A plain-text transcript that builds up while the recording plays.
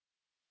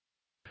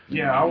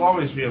Yeah, I'll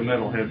always be a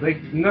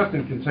metalhead.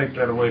 Nothing can take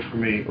that away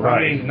from me.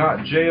 Right. I mean,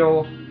 not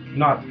jail,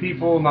 not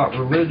people, not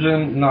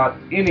religion, not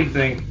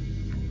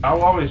anything.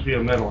 I'll always be a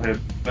metalhead.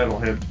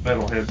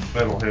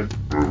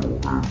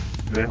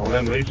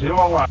 Metalhead leaves you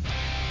all right.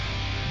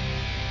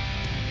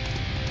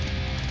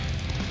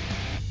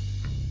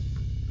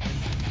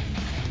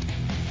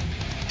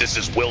 This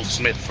is Will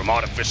Smith from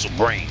Artificial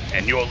Brain,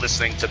 and you're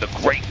listening to the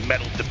Great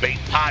Metal Debate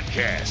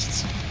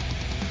Podcasts.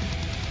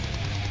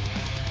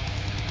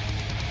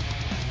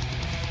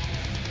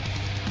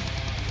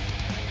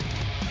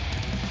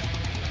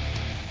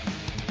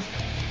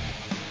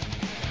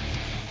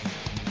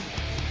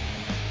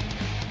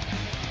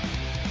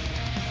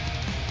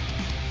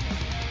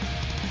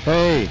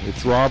 Hey,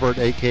 it's Robert,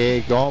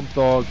 a.k.a.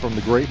 Gomthog from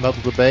the Great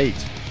Metal Debate.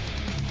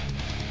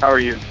 How are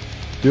you?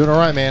 Doing all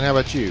right, man. How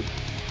about you?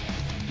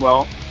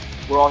 Well,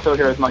 we're also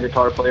here with my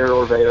guitar player,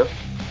 Orveda.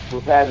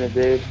 What's happening,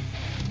 dude?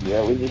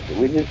 Yeah, we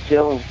just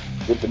chilling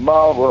with the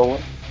ball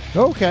rolling.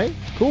 Okay,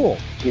 cool.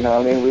 You know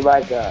what I mean? We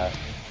like, get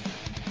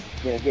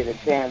a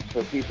chance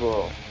for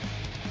people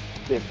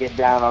to get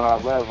down on our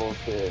level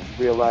to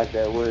realize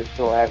that we're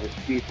still average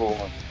people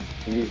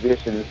and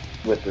musicians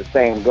with the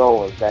same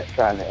goal as that's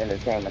trying to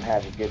entertain and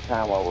have a good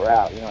time while we're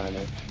out. You know what I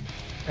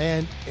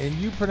mean? And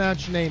you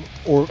pronounce your name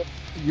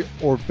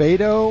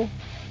Orvedo?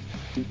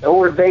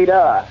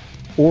 Orveda.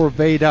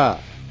 Orveda.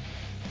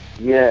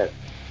 Yes.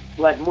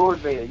 Like Lord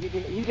Vader.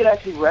 You can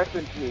actually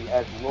reference me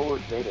as Lord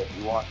Vader if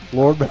you want.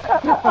 Lord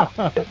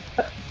Vader.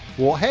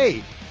 Well,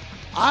 hey,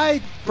 I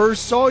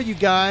first saw you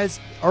guys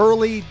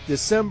early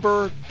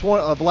December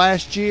of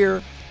last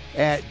year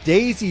at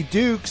Daisy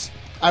Dukes.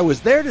 I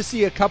was there to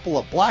see a couple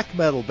of black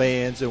metal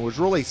bands and was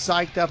really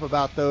psyched up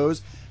about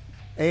those.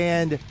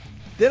 And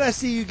then I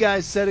see you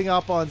guys setting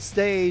up on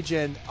stage,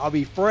 and I'll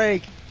be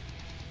frank,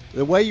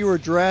 the way you were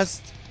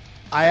dressed,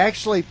 I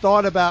actually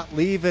thought about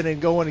leaving and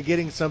going and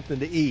getting something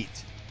to eat.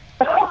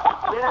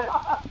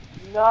 Yes.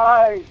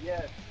 Nice.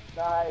 Yes.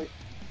 Nice.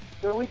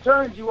 So we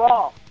turned you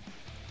off.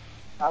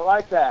 I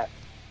like that.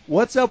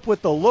 What's up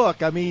with the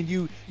look? I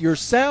mean, your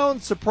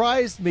sound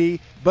surprised me,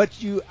 but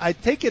I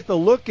take it the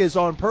look is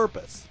on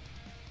purpose.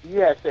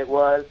 Yes, it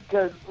was.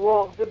 Because,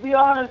 well, to be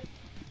honest,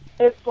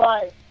 it's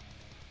like,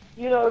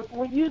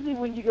 usually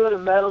when you go to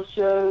metal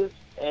shows,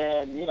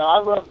 and, I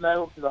love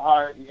metal to the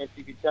heart, and as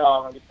you can tell,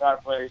 I'm a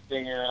guitar player,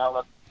 singer, and I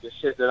love the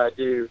shit that I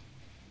do.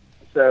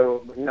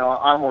 So,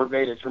 I'm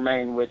Orveda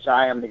Tremaine, which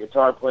I am the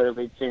guitar player,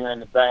 lead singer in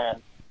the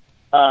band.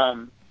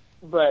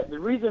 But the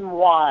reason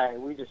why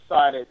we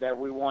decided that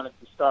we wanted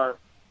to start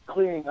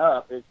cleaning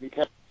up is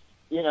because,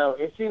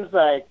 it seems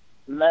like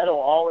metal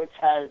always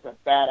has a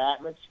bad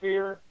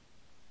atmosphere.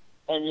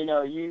 And,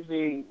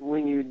 usually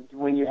when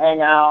you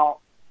hang out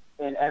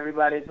and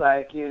everybody's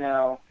like,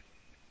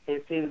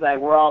 it seems like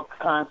we're all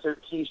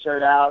concert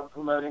T-shirt out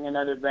promoting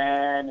another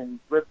band and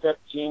ripped up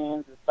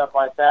jeans and stuff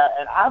like that.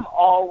 And I'm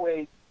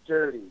always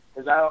dirty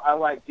because I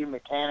like do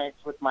mechanics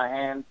with my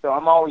hands. So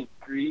I'm always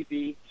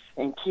greasy.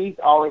 And Keith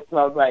always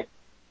smells like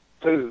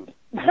food.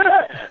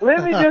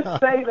 Let me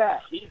just say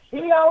that.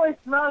 He always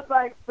smells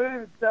like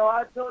food. So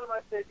I told him,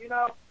 I said,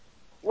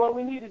 what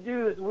we need to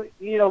do is,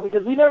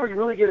 because we never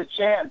really get a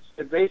chance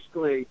to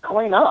basically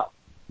clean up.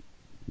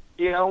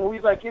 We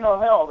like,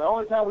 hell, the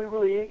only time we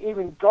really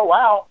even go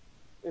out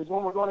is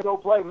when we're going to go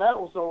play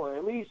metal. So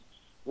at least,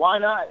 why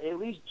not at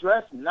least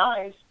dress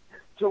nice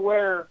to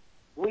where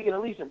we can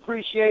at least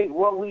appreciate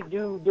what we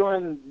do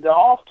during the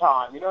off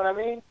time. You know what I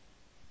mean?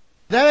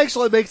 That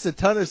actually makes a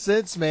ton of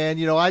sense, man.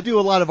 I do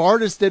a lot of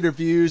artist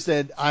interviews,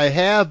 and I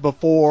have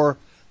before,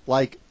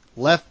 like,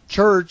 left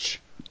church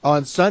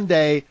on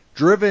Sunday,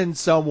 driven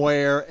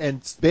somewhere,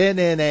 and been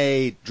in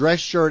a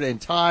dress shirt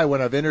and tie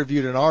when I've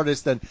interviewed an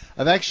artist. And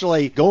I've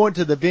actually gone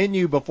to the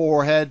venue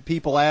before, had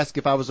people ask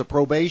if I was a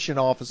probation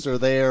officer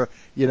there,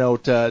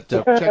 to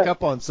check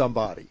up on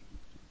somebody.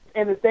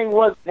 And the thing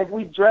was, if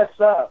we dress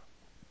up,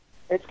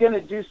 it's going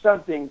to do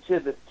something to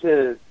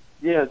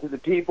the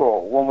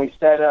people when we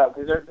set up.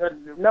 Because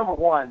number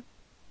one,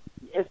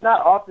 it's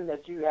not often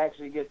that you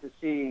actually get to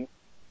see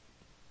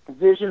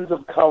visions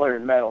of color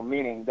in metal,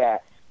 meaning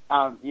that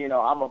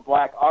I'm a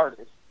black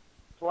artist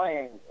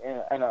playing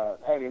in a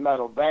heavy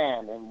metal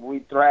band, and we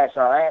thrash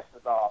our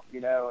asses off,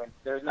 and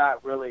there's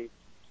not really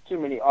too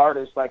many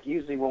artists. Like,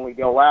 usually when we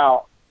go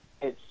out,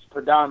 it's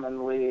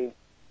predominantly,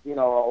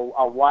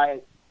 a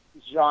white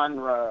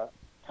genre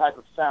type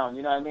of sound,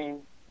 you know what I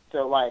mean?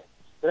 So, like,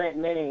 there ain't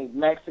many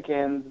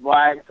Mexicans,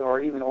 blacks,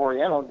 or even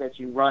Orientals that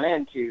you run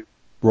into.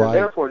 Right. So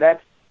therefore,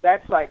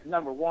 that's like,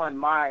 number one,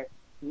 my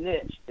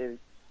niche is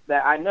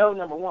that I know,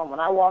 number one, when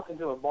I walk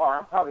into a bar,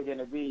 I'm probably going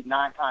to be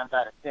 9 times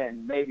out of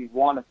 10, maybe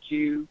 1 of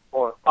 2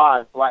 or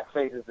 5 black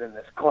faces in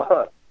this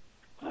club.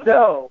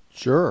 So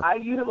sure, I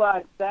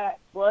utilize that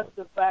plus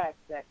the fact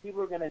that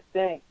people are going to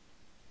think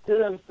to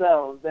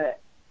themselves that,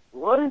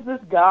 what is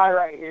this guy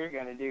right here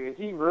going to do? Is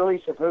he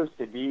really supposed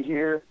to be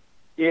here?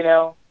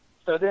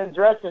 So then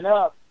dressing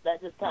up,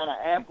 that just kind of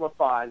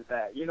amplifies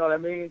that. You know what I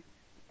mean?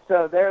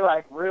 So they're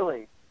like,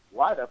 really,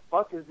 why the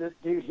fuck is this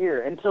dude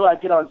here? Until I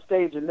get on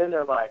stage, and then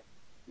they're like,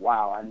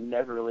 wow, I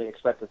never really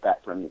expected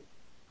that from you.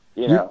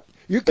 You know,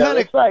 You're so kind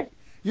of it's like,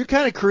 you're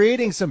kind of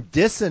creating some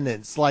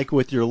dissonance, like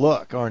with your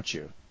look, aren't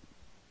you?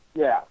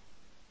 yeah.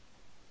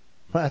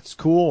 That's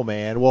cool,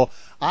 man. Well,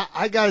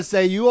 I gotta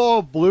say, you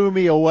all blew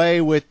me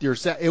away with your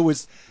sound. It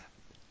was,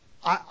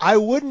 I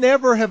would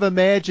never have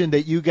imagined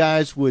that you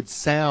guys would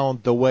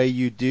sound the way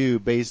you do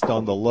based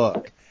on the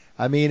look.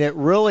 I mean,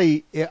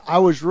 I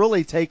was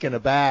really taken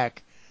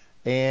aback,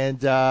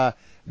 and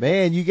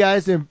man, you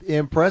guys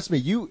impressed me.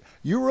 You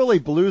really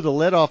blew the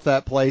lid off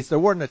that place. There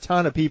weren't a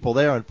ton of people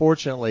there,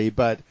 unfortunately,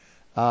 but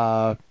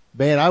man,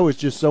 I was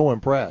just so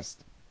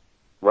impressed.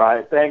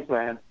 Right. Thanks,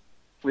 man.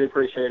 We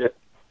appreciate it.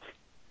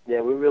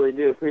 Yeah, we really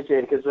do appreciate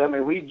it because, I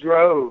mean, we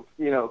drove,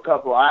 a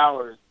couple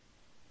hours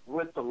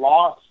with the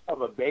loss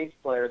of a bass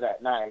player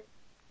that night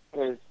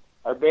because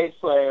our bass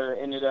player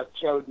ended up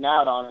choking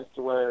out on us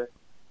to where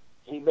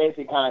he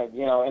basically kind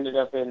of, ended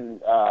up in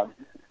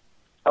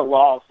a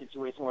law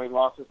situation where he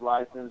lost his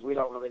license. We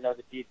don't really know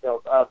the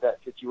details of that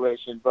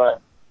situation,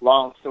 but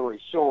long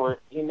story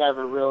short, he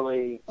never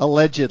really...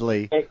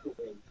 Allegedly.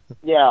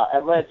 Yeah,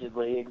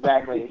 allegedly,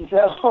 exactly.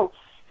 So...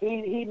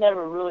 He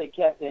never really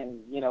kept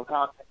in,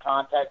 constant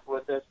contact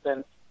with us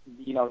since,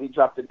 he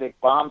dropped a big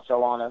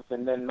bombshell on us.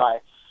 And then,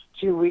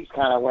 2 weeks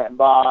kind of went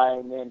by,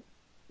 and then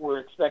we're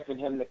expecting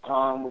him to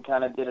come. We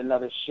kind of did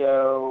another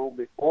show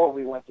before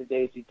we went to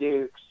Daisy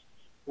Dukes,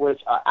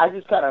 which I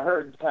just kind of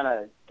heard,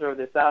 throw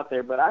this out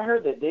there, but I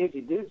heard that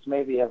Daisy Dukes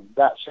maybe have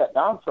got shut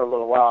down for a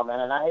little while, man,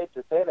 and I hate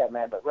to say that,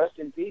 man, but rest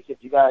in peace if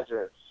you guys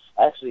are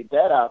actually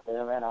dead out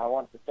there, man. I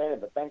wanted to say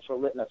it, but thanks for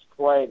letting us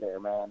play there,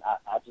 man.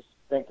 I just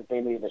think that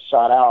they need a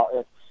shot out.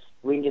 If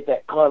we can get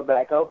that club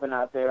back open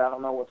out there, I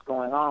don't know what's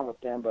going on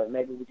with them, but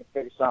maybe we can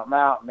figure something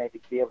out,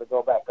 maybe be able to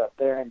go back up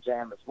there and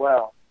jam as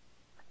well,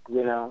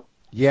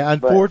 Yeah,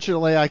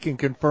 unfortunately, I can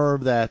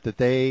confirm that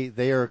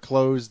they are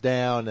closed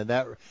down, and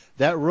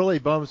that really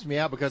bums me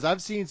out because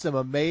I've seen some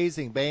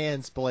amazing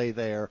bands play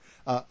there,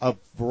 a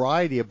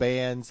variety of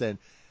bands, and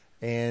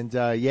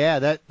yeah,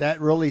 that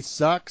really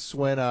sucks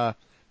when a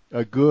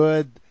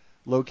good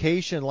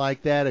location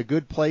like that, a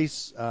good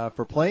place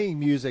for playing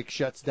music,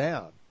 shuts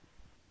down.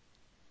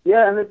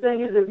 Yeah, and the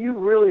thing is, if you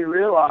really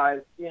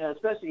realize,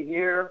 especially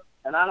here,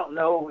 and I don't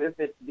know if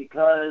it's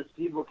because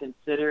people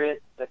consider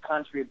it the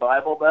country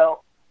Bible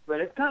Belt,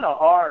 but it's kind of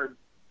hard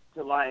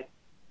to,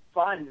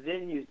 find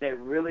venues that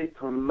really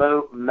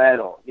promote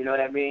metal, you know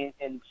what I mean,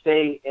 and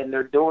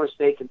their doors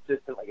stay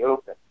consistently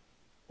open.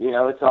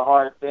 It's a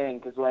hard thing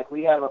because,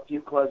 we have a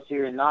few clubs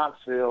here in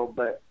Knoxville,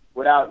 but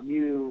without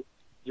you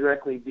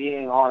directly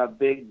being on a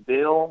big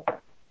bill,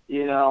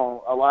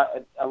 a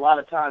lot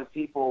of times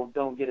people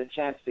don't get a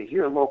chance to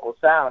hear local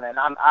sound, and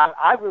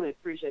I really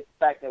appreciate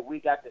the fact that we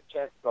got the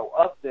chance to go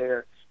up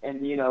there, and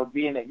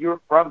being that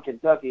you're from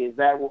Kentucky, is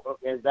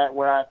that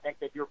where I think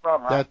that you're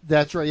from, right?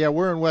 That's right. Yeah,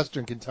 we're in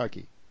Western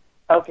Kentucky.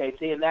 Okay,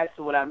 see, and that's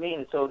what I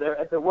mean. So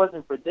if it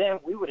wasn't for them,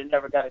 we would have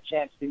never got a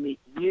chance to meet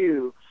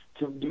you,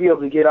 to be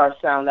able to get our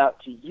sound out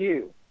to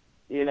you,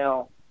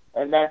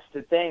 And that's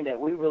the thing,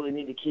 that we really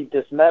need to keep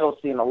this metal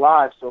scene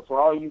alive. So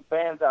for all you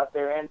fans out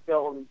there and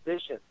fellow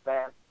musicians,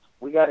 man,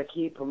 we got to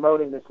keep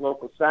promoting this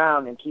local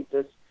sound and keep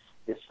this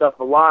stuff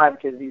alive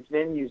because these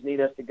venues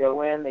need us to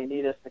go in. They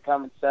need us to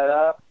come and set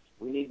up.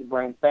 We need to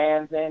bring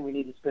fans in. We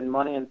need to spend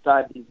money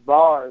inside these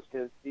bars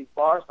because these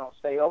bars don't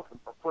stay open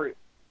for free,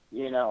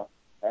 And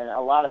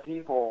a lot of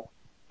people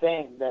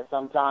think that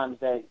sometimes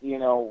that,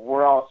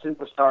 we're all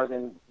superstars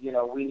and,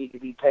 we need to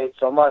be paid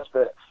so much.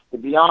 But to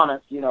be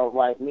honest,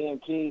 like me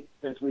and Keith,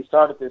 since we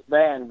started this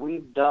band,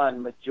 we've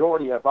done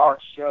majority of our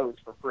shows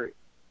for free.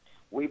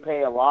 We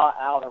pay a lot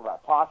out of our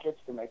pockets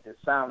to make this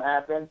sound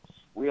happen.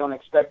 We don't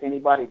expect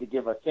anybody to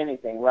give us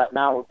anything. Right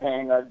now we're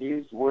paying our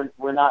dues.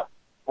 We're not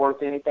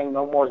worth anything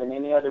no more than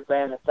any other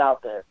band that's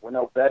out there. We're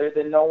no better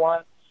than no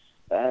one.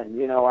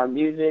 And, our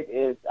music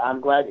is,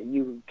 I'm glad that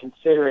you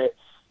consider it,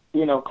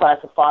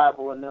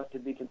 classifiable enough to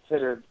be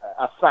considered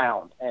a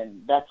sound.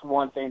 And that's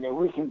one thing that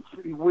we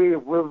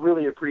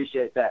really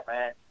appreciate that,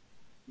 man.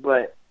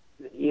 But,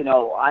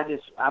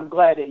 I'm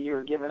glad that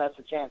you're giving us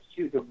a chance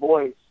to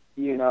voice,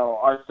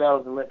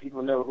 ourselves and let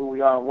people know who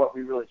we are and what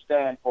we really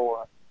stand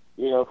for,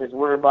 because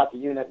we're about the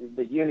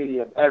unity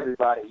of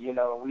everybody,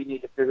 and we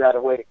need to figure out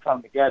a way to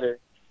come together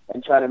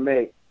and try to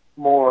make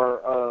more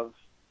of,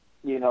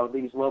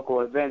 these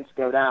local events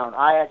go down.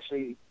 I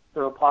actually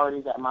throw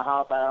parties at my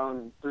house. I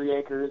own 3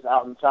 acres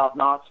out in South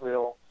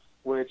Knoxville,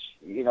 which,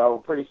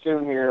 pretty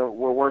soon here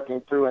we're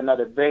working through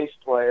another bass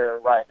player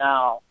right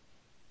now.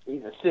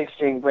 He's a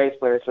 6-string bass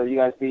player, so you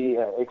guys be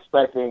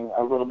expecting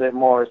a little bit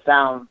more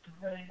sound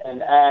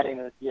and adding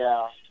it.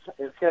 Yeah,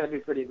 it's going to be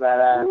pretty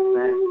badass,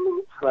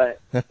 man.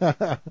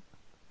 But,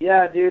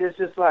 yeah, dude, it's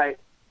just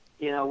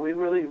we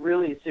really,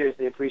 really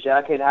seriously appreciate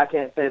it. I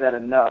can't say that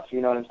enough,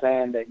 you know what I'm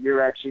saying, that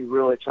you're actually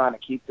really trying to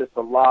keep this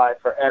alive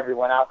for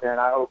everyone out there,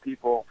 and I hope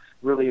people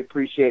really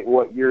appreciate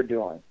what you're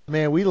doing.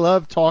 Man, we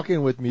love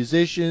talking with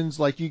musicians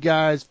like you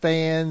guys,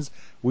 fans.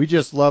 We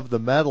just love the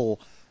metal.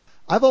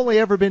 I've only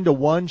ever been to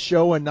one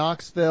show in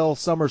Knoxville,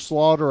 Summer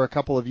Slaughter, a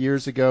couple of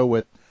years ago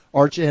with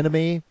Arch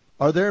Enemy.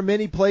 Are there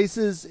many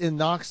places in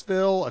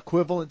Knoxville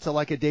equivalent to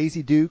like a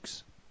Daisy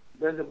Dukes?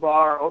 There's a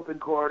bar, Open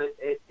Court.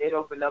 It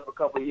opened up a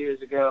couple of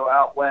years ago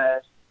out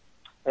west,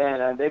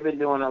 and they've been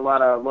doing a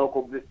lot of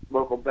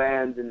local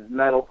bands and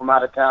metal from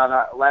out of town.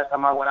 Last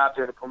time I went out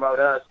there to promote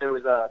us, there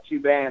was 2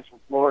 bands from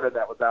Florida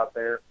that was out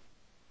there,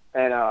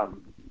 and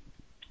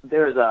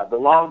there's the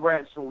Long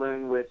Branch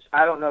Saloon, which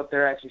I don't know if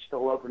they're actually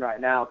still open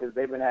right now because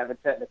they've been having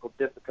technical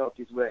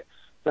difficulties with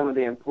some of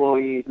the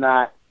employees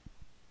not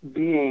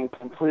being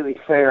completely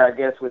fair, I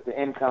guess, with the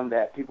income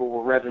that people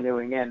were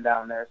revenuing in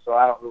down there. So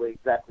I don't really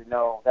exactly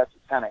know. That's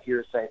kind of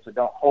hearsay, so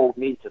don't hold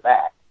me to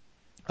that.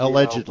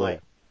 Allegedly.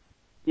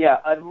 Yeah,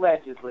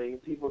 allegedly.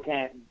 People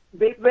can't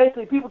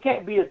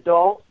be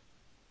adults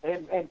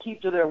and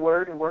keep to their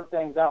word and work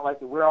things out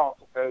like we're all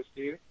supposed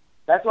to.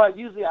 That's why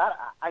usually I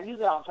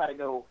don't try to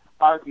go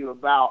argue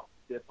about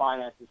the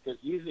finances, because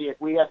usually if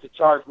we have to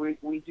charge,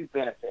 we do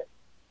benefit.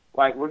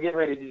 Like, we're getting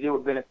ready to do a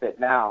benefit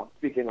now.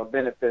 Speaking of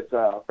benefits,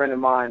 a friend of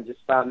mine just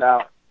found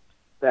out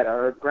that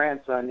her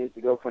grandson needs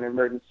to go for an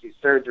emergency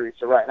surgery.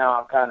 So right now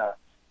I'm kind of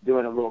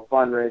doing a little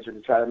fundraiser to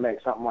try to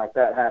make something like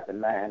that happen,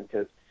 man.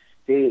 Because,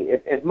 see,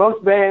 if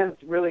most bands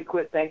really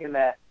quit thinking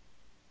that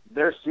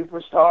they're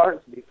superstars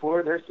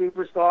before they're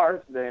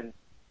superstars, then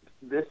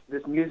this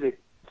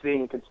music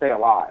scene can stay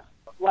alive.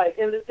 Like,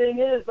 and the thing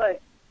is,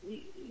 like,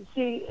 you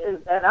see,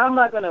 and I'm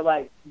not going to,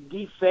 like,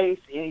 deface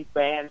any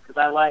bands, because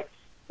I like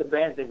the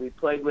bands that we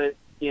played with,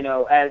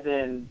 as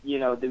in,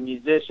 the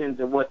musicians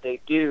and what they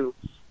do.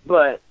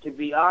 But to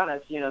be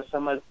honest,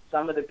 some of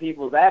the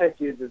people's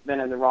attitudes has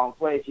been in the wrong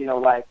place.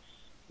 I,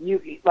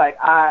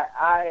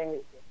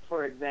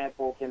 for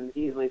example, can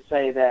easily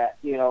say that,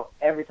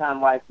 every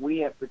time, like, we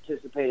have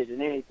participated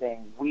in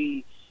anything,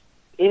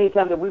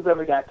 anytime that we've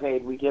ever got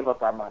paid, we give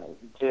up our money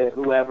to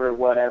whoever,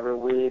 whatever.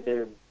 We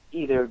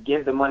either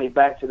give the money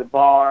back to the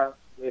bar.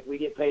 If we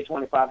get paid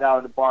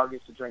 $25, the bar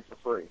gets to drink for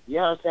free. You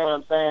understand what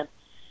I'm saying?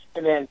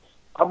 And then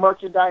our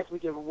merchandise we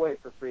give away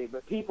for free.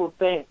 But people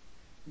think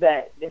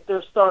that if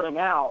they're starting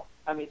out,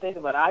 I mean, think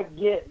about it. I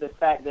get the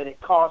fact that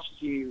it costs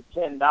you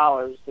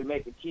 $10 to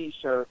make a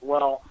T-shirt.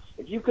 Well,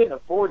 if you couldn't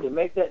afford to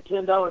make that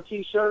 $10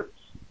 T-shirt,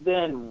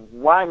 then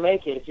why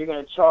make it if you're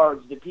going to charge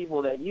the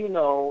people that you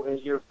know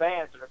as your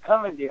fans that are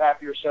coming to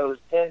half your shows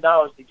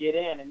 $10 to get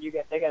in, and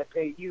they got to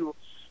pay you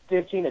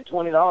 $15 to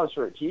 $20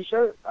 for a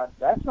T-shirt?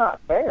 That's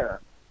not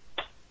fair.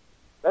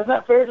 That's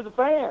not fair to the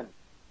fans.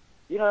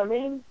 You know what I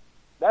mean?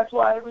 That's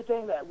why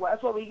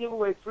that's why we give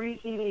away free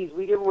CDs.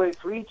 We give away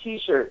free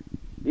T-shirts.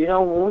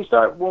 When we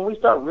start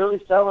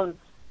really selling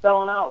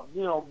out,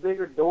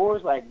 bigger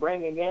doors, like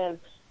bringing in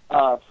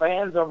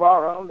fans of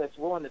our own that's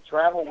willing to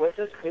travel with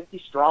us,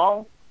 50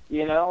 strong,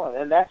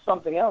 and that's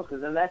something else,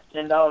 because then that's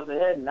 $10 a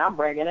head, and I'm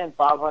bringing in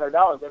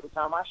 $500 every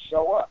time I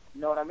show up.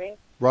 You know what I mean?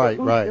 Right,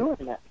 who's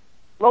doing that?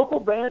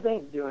 Local bands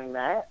ain't doing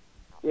that.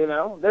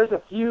 There's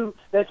a few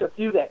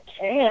that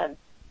can.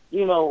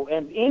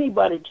 And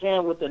anybody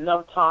can with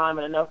enough time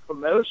and enough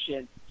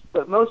promotion.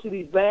 But most of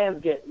these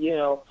bands get,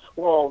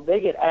 they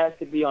get asked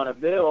to be on a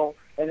bill,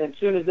 and then as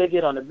soon as they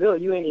get on the bill,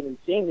 you ain't even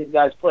seen these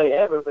guys play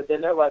ever, but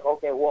then they're like,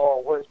 okay,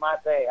 well, where's my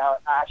pay?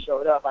 I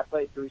showed up, I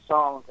played 3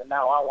 songs, and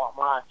now I want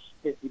my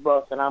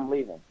 $50 and I'm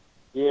leaving.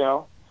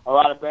 A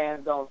lot of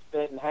bands don't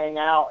sit and hang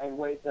out and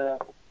wait till,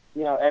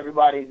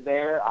 everybody's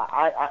there.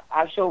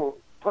 I show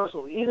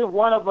personally, either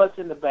one of us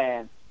in the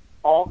band,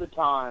 all the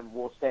time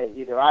will stay.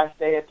 Either I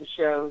stay at the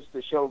shows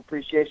to show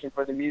appreciation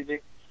for the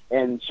music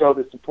and show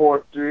the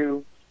support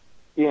through,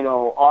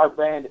 our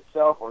band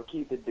itself, or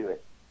Keith to do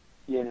it,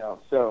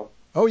 so.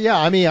 Oh yeah,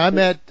 I mean,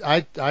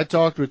 I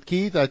talked with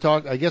Keith. I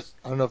guess,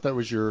 I don't know if that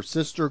was your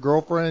sister,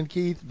 girlfriend,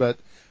 Keith, but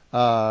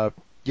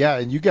yeah,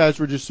 and you guys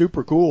were just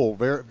super cool.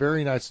 Very,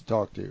 very nice to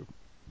talk to.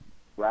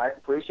 Right,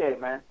 appreciate it,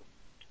 man.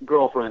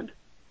 Girlfriend.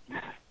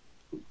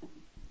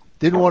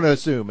 Didn't want to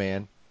assume,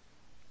 man.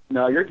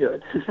 No, you're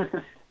good.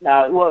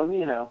 No, well,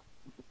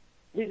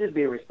 you just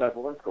be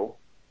respectful. That's cool.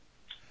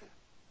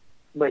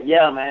 But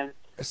yeah, man.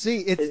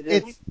 See,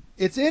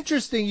 it's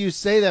interesting you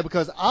say that,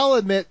 because I'll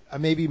admit,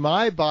 maybe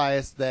my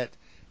bias, that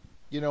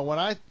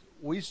when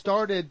we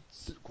started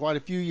quite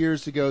a few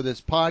years ago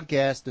this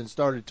podcast and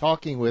started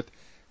talking with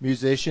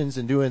musicians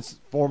and doing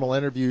formal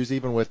interviews,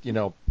 even with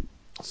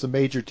some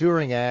major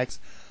touring acts,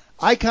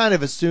 I kind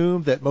of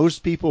assumed that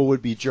most people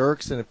would be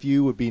jerks and a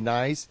few would be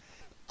nice.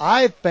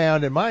 I've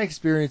found in my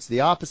experience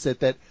the opposite,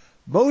 that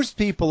most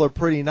people are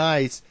pretty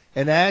nice,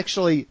 and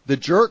actually the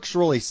jerks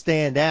really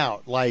stand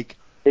out.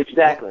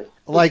 Exactly.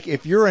 Like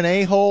if you're an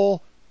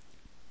a-hole,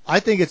 I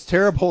think it's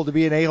terrible to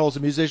be an a-hole as a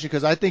musician,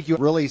 because I think you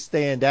really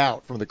stand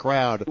out from the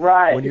crowd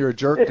when you're a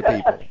jerk to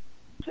people.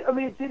 I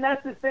mean, see,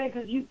 that's the thing,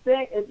 because you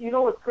think,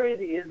 what's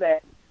crazy is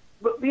that,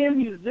 but being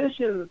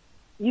musicians,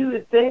 you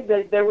would think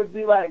that there would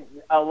be, like,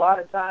 a lot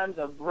of times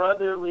a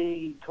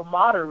brotherly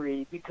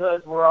camaraderie,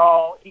 because we're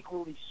all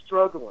equally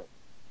struggling.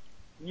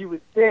 You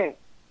would think.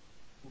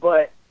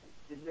 But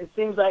it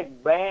seems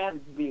like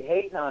bands be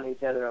hating on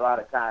each other a lot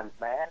of times,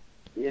 man.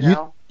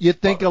 You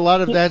think a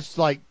lot of that's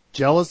like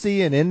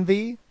jealousy and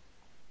envy?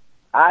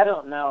 I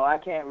don't know. I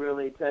can't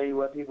really tell you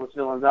what people's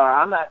feelings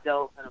are. I'm not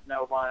jealous of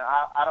nobody.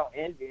 I don't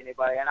envy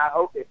anybody, and I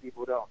hope that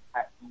people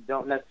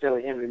don't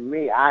necessarily envy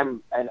me.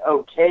 I'm an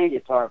okay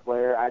guitar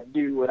player. I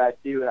do what I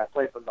do, and I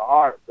play from the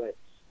heart. But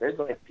there's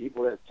like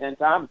people that's 10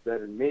 times better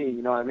than me.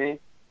 You know what I mean?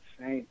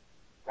 Same.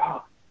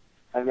 Oh.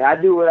 I mean,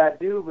 I do what I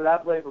do, but I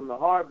play from the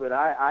heart. But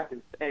I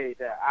can say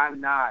that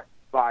I'm not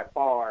by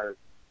far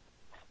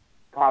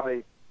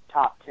probably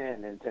top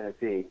 10 in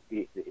Tennessee.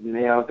 You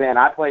know what I'm saying?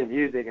 I play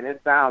music, and it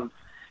sounds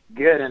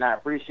good, and I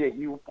appreciate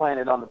you playing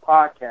it on the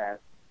podcast.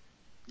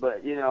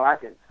 But you know,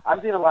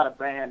 I've seen a lot of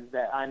bands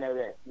that I know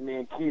that me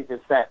and Keith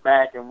have sat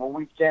back, and when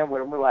we jam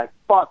with them, we're like,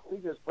 "Fuck, we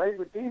just played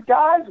with these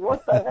guys?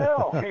 What the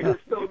hell? They were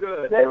so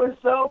good. They were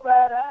so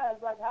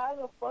badass. Like, how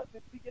the fuck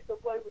did we get to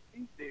play with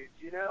these dudes?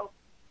 You know?"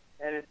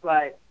 And it's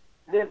like,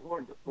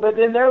 but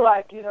then they're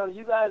like, you know,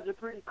 you guys are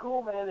pretty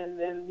cool, man. And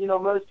then you know,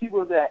 most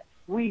people that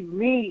we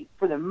meet,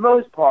 for the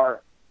most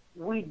part,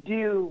 we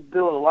do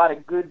build a lot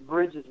of good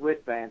bridges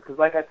with bands. Because,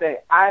 like I say,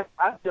 I've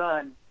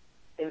done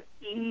an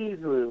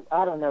easily,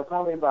 I don't know,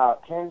 probably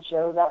about 10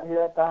 shows out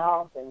here at the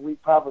house, and we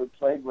probably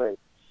played with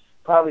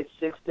probably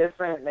 6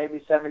 different,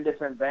 maybe 7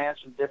 different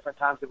bands from different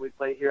times that we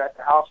played here at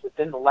the house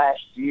within the last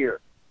year.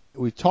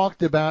 We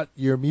talked about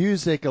your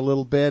music a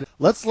little bit.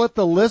 Let's let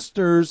the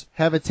listeners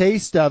have a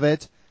taste of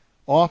it.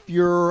 Off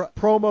your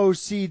promo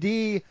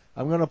CD,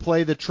 I'm going to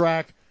play the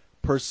track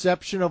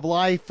Perception of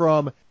Life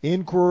from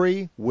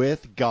Inquiry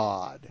with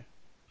God.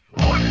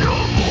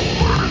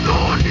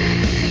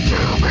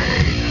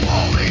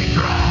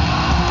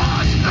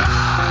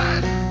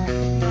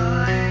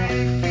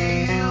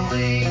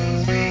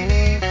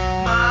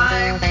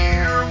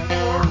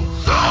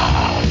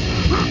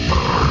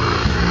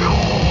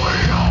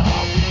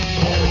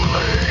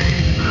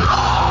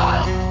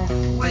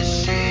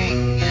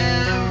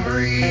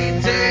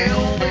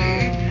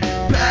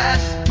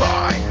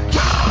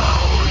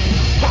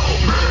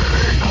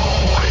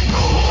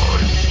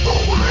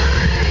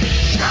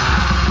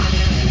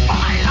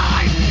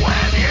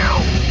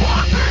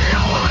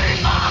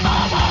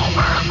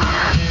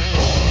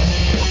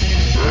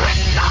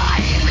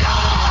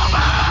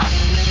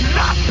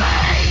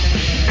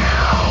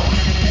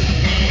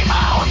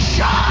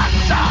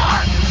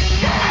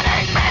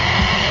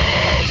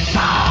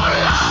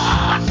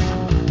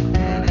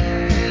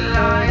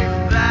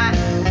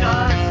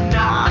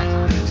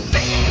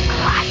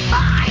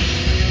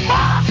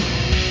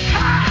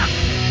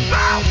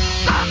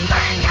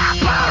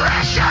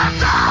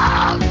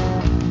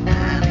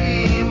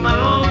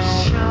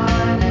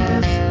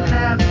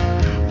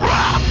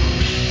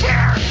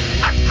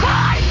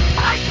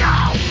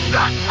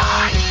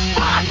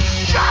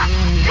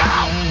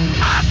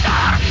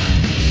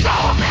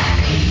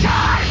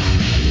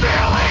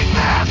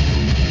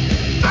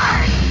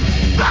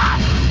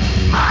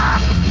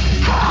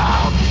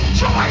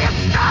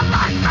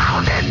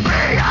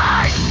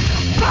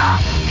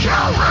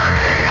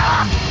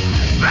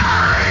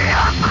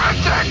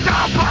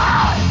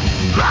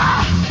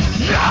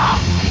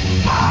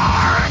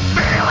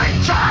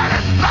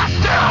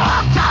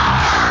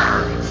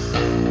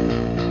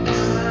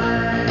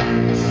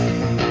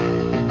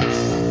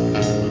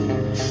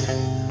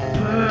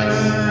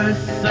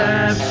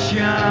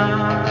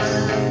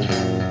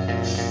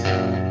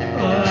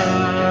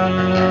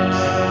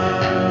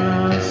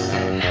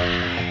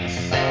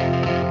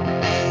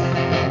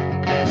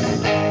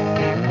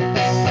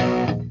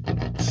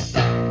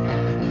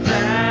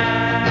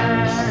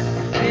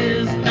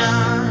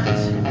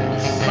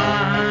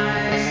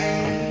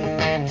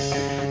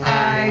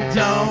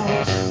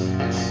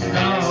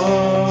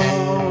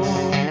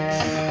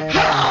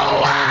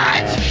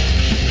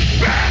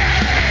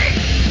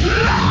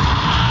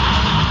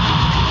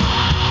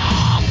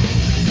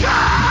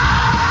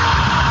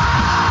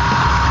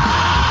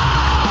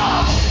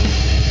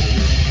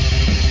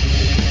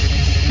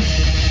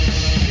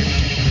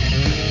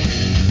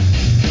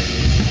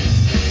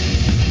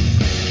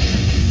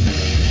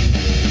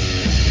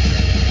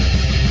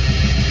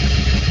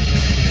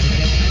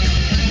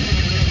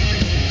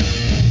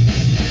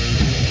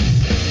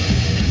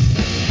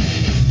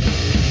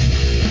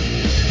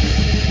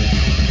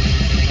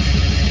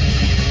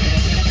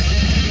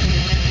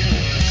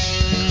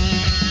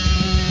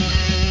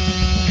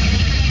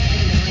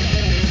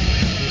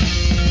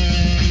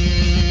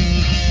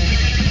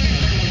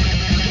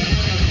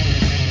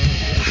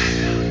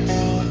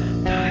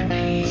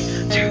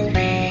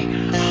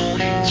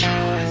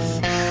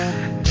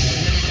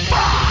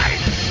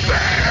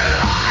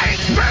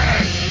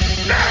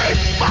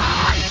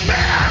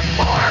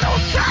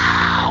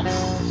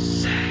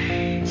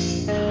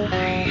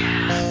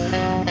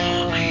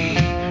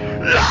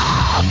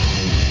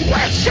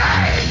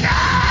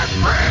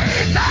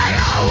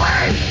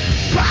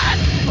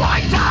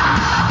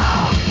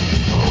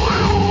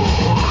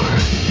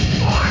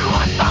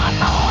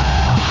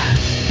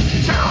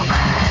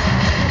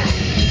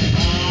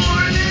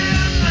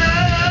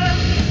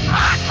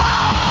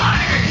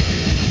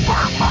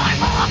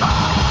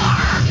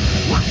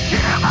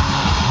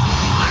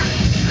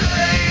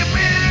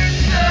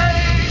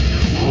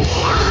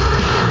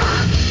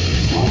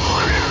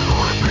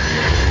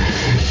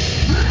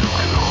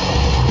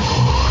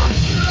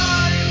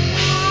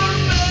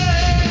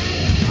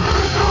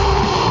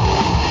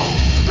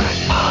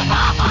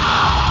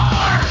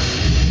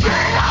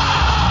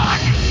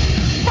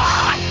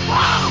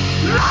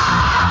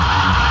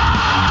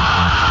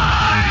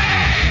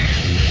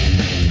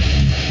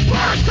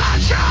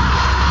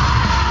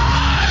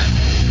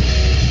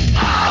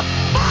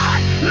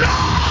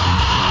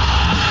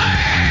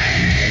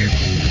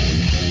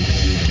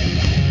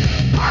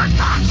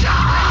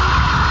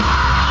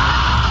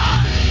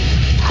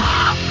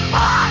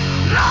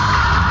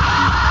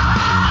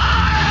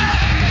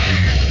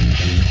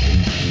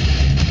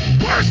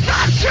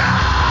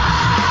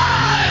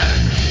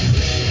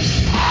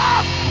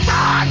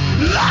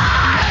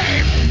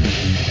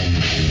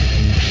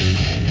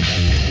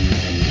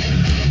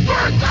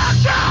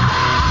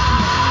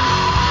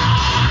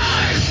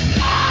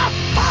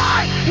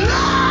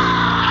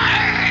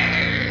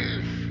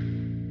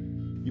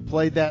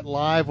 played that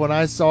live when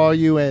I saw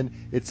you, and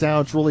it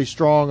sounds really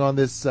strong on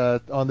this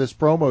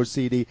promo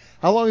CD.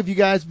 How long have you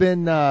guys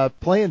been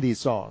playing these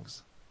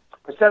songs?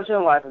 Perception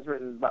of Life was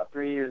written about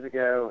 3 years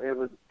ago. It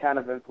was kind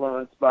of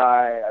influenced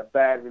by a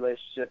bad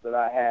relationship that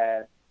I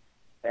had.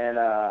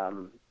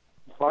 And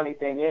funny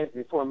thing is,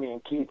 before me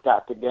and Keith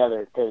got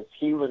together, because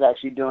he was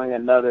actually doing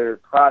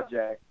another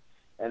project,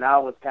 and I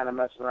was kind of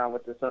messing around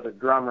with this other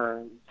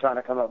drummer, trying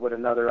to come up with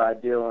another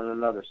ideal and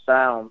another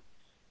sound.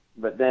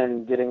 But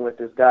then getting with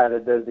this guy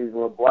that does these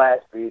little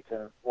blast beats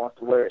and wants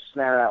to wear a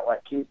snare out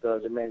like Keith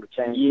does, it made me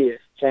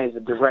change the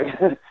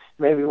direction.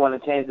 Made me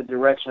want to change the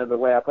direction of the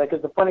way I play.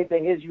 Because the funny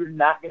thing is, you're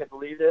not going to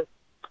believe this,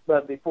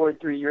 but before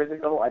 3 years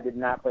ago, I did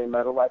not play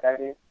metal like I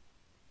did.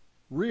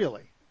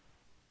 Really?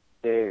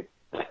 Dude.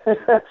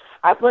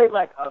 I played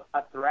like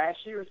a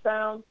thrashier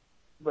sound,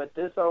 but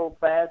this old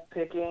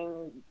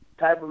fast-picking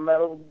type of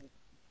metal,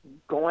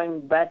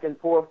 going back and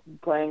forth,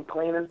 playing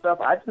clean and stuff,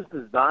 I just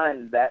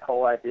designed that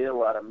whole idea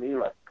out of me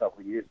like a couple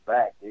of years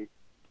back, dude.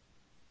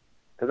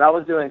 Because I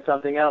was doing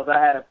something else. I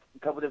had a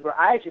couple different.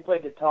 I actually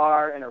played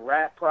guitar in a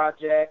rap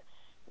project.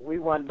 We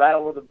won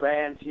Battle of the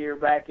Bands here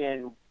back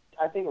in,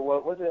 I think it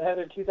was it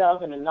Heather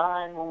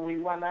 2009 when we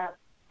won that?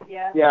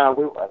 Yeah. Yeah, I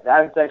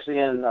was actually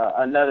in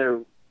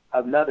another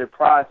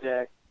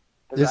project.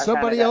 Is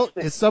somebody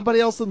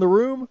else in the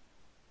room?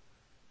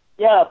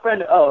 Yeah, a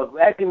friend.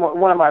 Actually,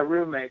 one of my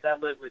roommates. I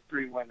live with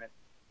 3 women.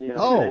 You know.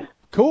 Oh,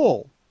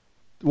 cool.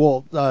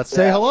 Well,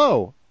 say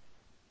hello.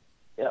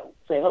 Yeah,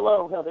 say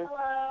hello, Heather.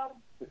 Hello.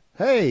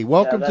 Hey,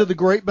 welcome to the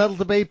Great Metal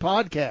Debate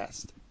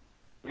podcast.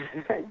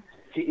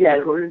 Yeah,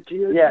 inquiry with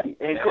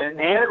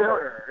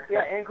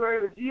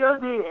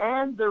GOD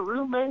and the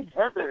roommate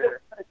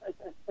Heather.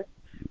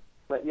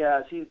 But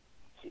yeah, she's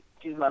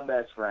my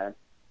best friend.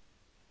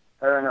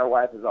 Her and her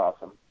wife is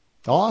awesome.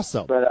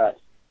 Awesome. But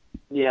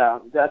yeah,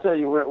 I tell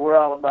you, we're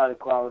all about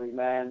equality,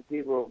 man.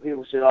 People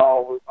should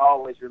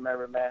always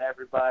remember, man.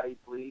 Everybody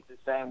bleeds the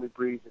same, we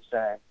breathe the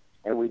same,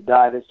 and we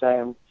die the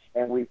same,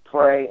 and we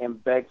pray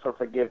and beg for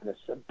forgiveness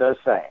the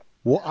same.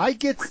 Well, I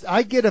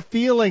get a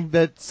feeling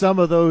that some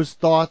of those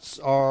thoughts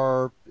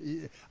are.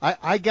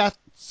 I got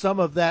some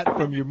of that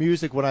from your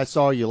music when I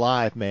saw you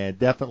live, man.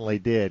 Definitely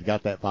did.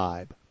 Got that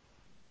vibe.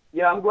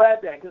 Yeah, I'm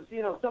glad that, because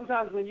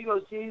sometimes when you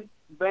go see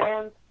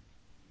bands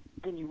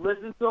and you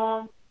listen to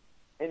them,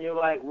 and you're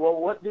like, well,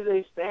 what do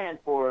they stand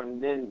for?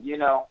 And then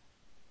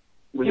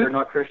when they're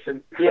not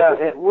Christian.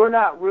 Yeah, we're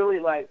not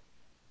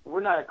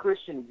a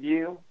Christian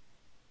view,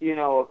 and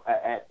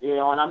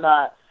I'm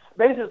not.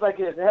 Basically, it's like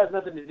this. It has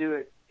nothing to do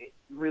with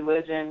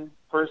religion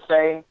per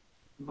se,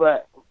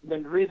 but the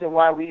reason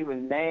why we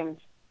even named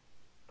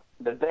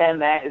the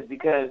band that is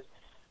because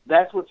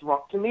that's what's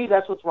wrong. To me,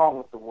 that's what's wrong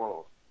with the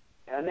world.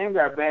 And I named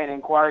our band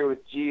Inquiry with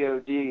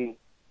GOD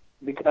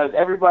because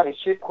everybody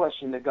should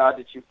question the God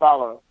that you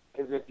follow.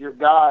 Because if your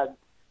God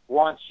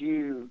wants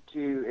you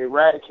to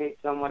eradicate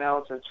someone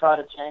else or try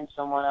to change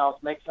someone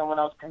else, make someone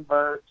else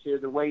convert to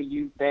the way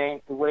you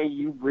think, the way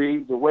you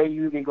breathe, the way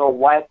you even go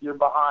wipe your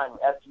behind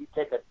after you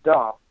take a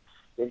dump,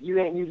 if you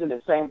ain't using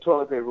the same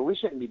toilet paper, we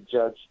shouldn't be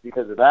judged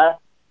because of that.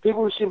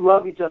 People should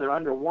love each other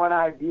under one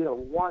idea,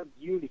 one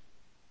unity.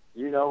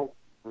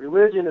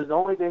 Religion is the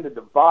only thing that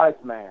divides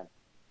man.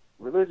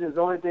 Religion is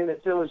the only thing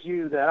that tells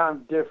you that I'm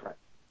different.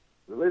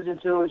 Religion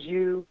tells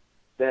you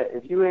that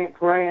if you ain't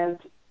praying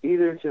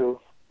either to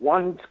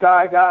one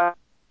sky god,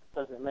 it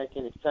doesn't make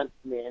any sense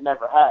to me. It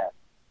never has.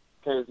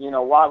 Because,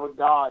 why would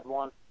God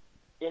want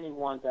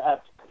anyone to have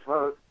to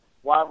convert?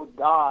 Why would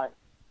God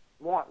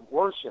want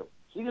worship?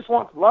 He just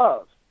wants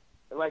love.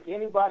 Like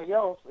anybody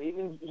else,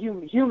 even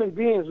human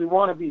beings, we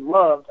want to be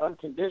loved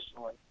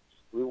unconditionally.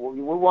 We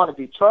want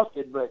to be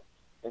trusted, but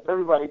if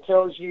everybody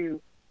tells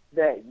you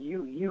that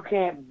you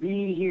can't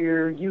be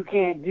here, you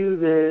can't do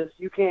this,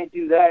 you can't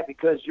do that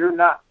because you're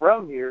not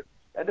from here,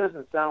 that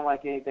doesn't sound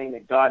like anything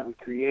that God would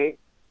create.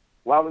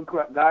 Why would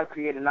God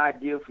create an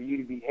ideal for you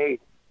to be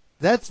hated?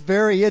 That's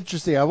very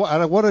interesting. I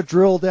want to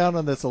drill down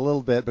on this a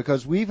little bit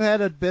because we've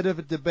had a bit of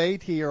a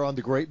debate here on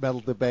the Great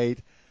Metal Debate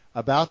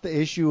about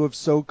the issue of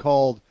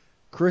so-called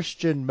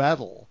Christian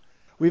metal.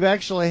 We've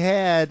actually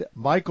had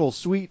Michael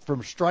Sweet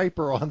from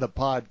Stryper on the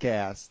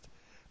podcast.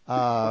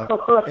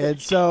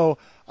 And so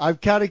I'm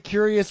kind of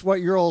curious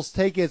what your all's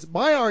take is.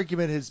 My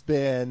argument has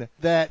been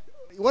that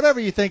whatever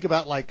you think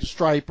about like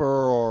Stryper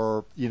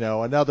or,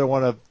 another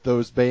one of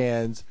those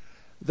bands,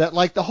 that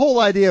like the whole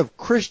idea of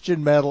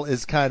Christian metal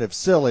is kind of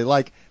silly.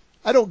 Like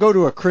I don't go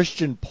to a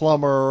Christian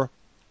plumber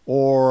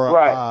or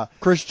a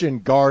Christian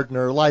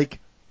gardener. Like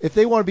if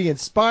they want to be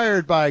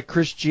inspired by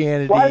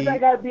Christianity. Why does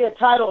that got to be a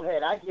title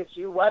head? I get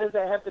you. Why does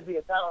that have to be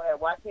a title head?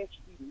 Why can't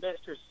you be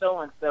Mr.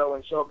 So-and-so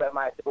and show up at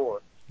my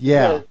door?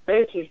 Yeah.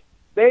 Because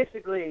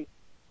basically,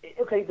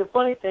 okay, the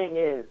funny thing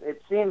is,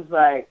 it seems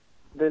like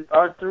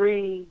our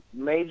 3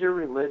 major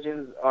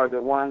religions are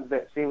the ones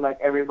that seem like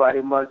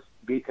everybody must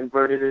be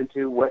converted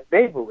into what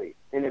they believe.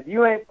 And if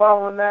you ain't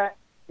following that,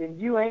 then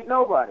you ain't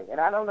nobody. And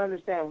I don't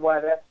understand why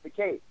that's the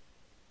case.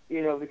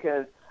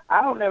 Because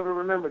I don't ever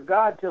remember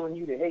God telling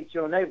you to hate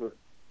your neighbor.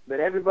 But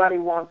everybody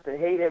wants to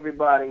hate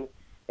everybody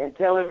and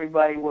tell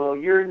everybody, well,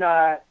 you're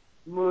not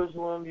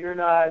Muslim, you're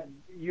not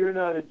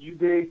a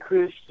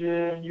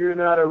Judeo-Christian, you're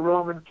not a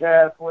Roman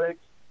Catholic.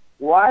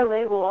 Why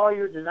label all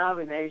your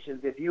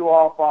denominations if you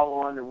all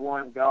follow under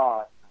one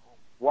God?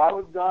 Why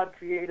would God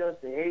create us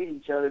to hate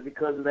each other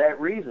because of that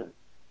reason?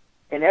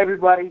 And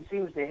everybody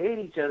seems to hate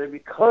each other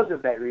because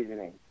of that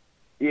reasoning.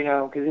 You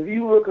know, because if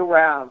you look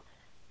around,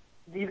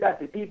 you got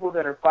the people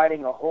that are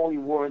fighting a holy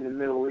war in the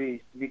Middle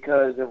East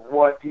because of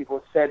what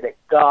people said that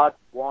God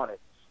wanted.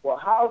 Well,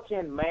 how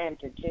can man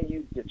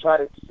continue to try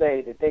to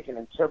say that they can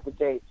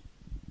interpret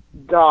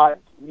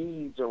God's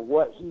needs or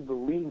what he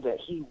believed that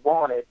he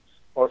wanted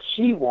or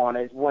she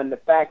wanted, when the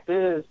fact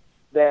is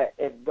that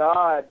if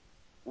God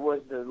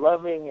was the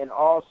loving and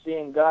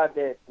all-seeing God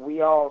that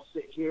we all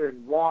sit here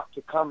and want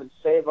to come and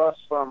save us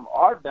from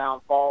our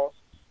downfalls,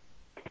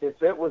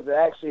 if it was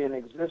actually an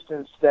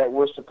existence that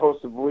we're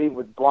supposed to believe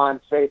with blind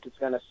faith it's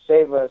going to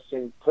save us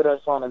and put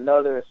us on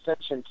another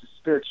ascension to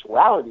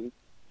spirituality,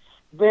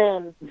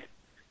 then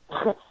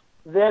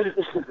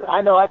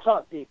I know I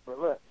talk deep, but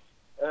look,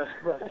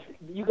 but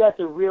you got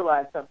to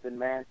realize something,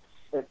 man.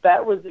 If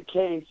that was the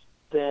case,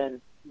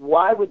 then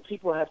why would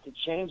people have to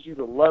change you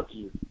to love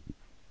you?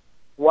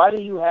 Why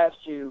do you have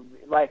to,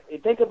 like,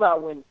 think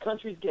about when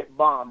countries get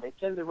bombed, they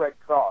send the Red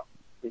Cross.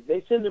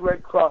 They send the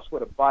Red Cross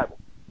with a Bible.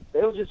 They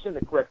don't just send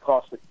the Red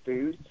Cross with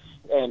food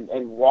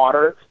and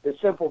water, the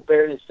simple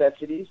bare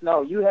necessities.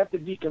 No, you have to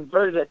be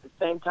converted at the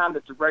same time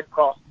that the Red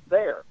Cross is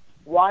there.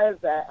 Why is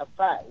that a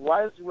fact?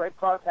 Why does the Red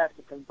Cross have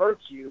to convert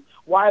you?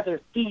 Why are they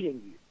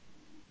feeding you?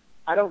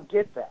 I don't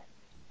get that.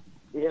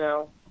 You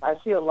know, I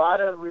see a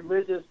lot of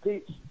religious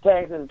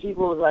tags and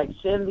people like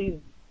send these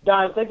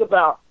dimes. Think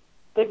about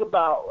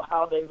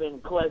how they've been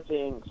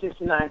collecting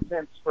 69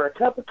 cents for a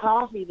cup of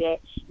coffee that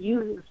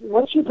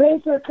once you pay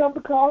for a cup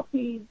of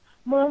coffee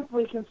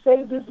monthly can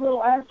save this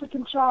little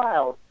African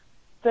child.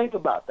 Think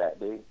about that,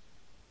 dude.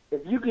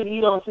 If you could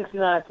eat on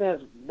 69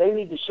 cents, they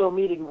need to show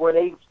me where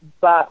they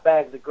buy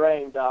bags of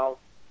grain, dog.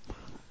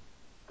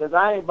 Because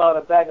I ain't bought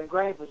a bag of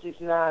grain for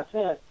 69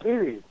 cents,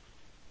 period.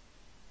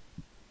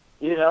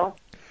 You know?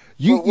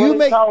 You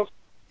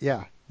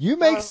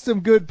make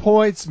some good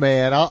points,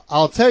 man.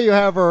 I'll tell you,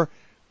 however,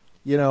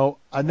 you know,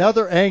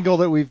 another angle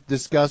that we've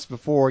discussed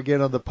before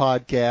again on the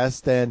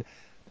podcast, and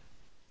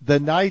the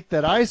night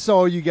that I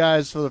saw you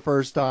guys for the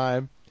first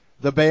time,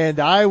 the band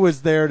I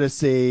was there to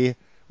see,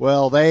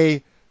 well,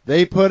 they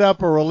put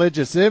up a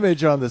religious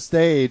image on the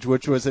stage,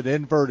 which was an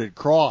inverted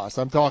cross.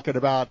 I'm talking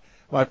about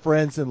my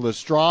friends in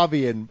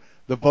Lestravi and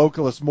the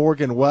vocalist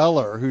Morgan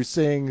Weller, who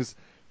sings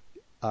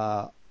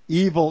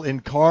Evil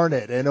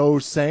Incarnate and O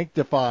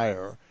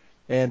Sanctifier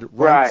and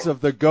Rights of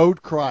the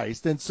Goat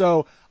Christ. And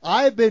so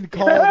I've been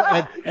called,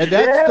 and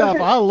that stuff,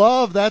 I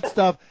love that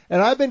stuff,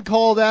 and I've been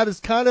called out as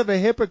kind of a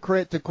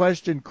hypocrite to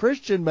question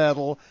Christian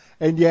metal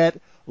and yet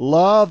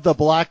love the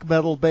black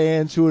metal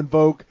bands who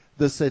invoke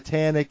the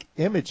satanic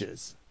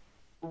images.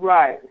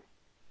 Right.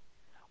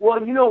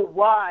 Well, you know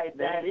why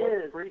that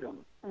is. Freedom.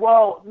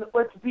 Well,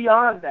 it's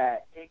beyond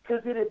that,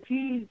 because it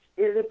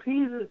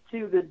appeases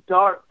to the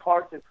dark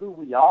parts of who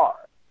we are.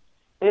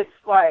 It's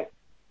like,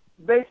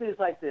 basically it's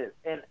like this,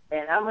 and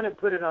I'm going to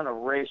put it on a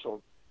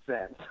racial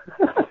sense.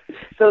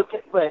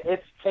 But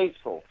it's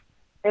tasteful.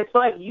 It's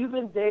like you've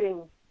been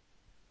dating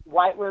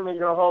white women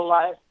your whole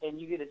life, and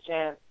you get a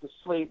chance to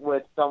sleep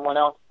with someone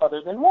else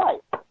other than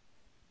white.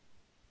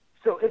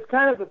 So it's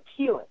kind of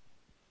appealing,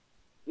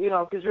 you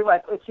know, because you're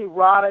like, it's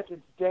erotic,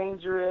 it's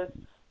dangerous,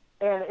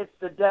 and it's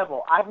the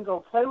devil. I can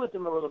go play with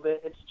him a little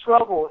bit. It's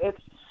trouble.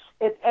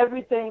 It's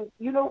everything.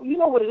 You know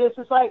what it is.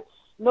 It's like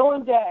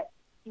knowing that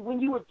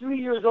when you were 3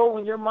 years old,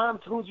 when your mom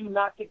told you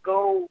not to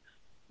go,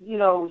 you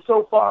know,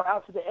 so far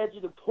out to the edge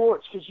of the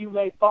porch because you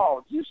may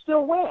fall, you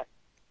still went.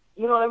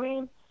 You know what I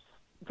mean?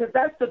 Because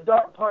that's the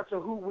dark parts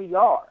of who we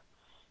are.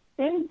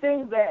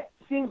 Anything that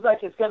seems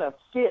like it's going to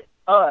fit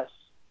us,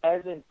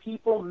 as in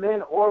people,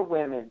 men or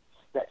women,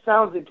 that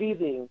sounds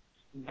appeasing,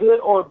 good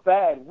or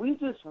bad, we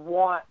just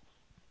want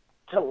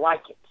to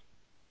like it.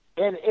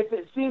 And if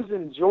it seems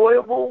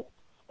enjoyable,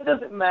 it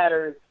doesn't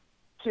matter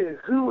to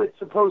who it's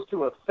supposed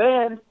to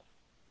offend.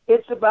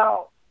 It's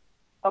about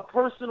a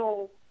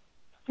personal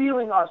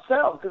feeling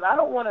ourselves, because I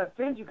don't want to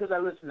offend you because I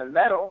listen to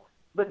metal,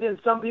 but then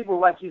some people,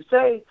 like you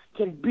say,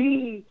 can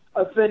be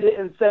offended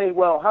and say,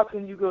 well, how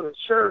can you go to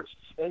church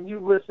and you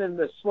listen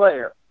to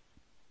Slayer?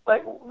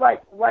 Like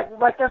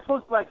that's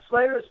supposed to, like,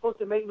 Slayer is supposed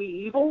to make me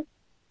evil?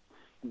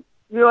 You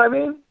know what I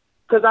mean?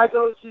 Because I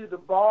go to the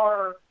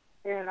bar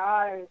and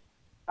I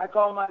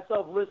call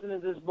myself listening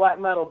to this black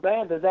metal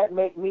band. Does that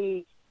make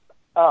me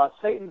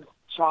Satan's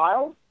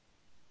child?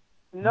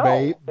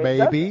 No.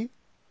 Maybe.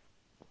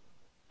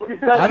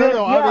 I don't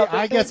know. I mean,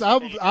 I guess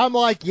I'm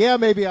like, yeah,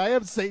 maybe I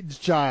am Satan's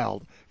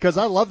child because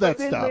I love that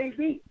stuff.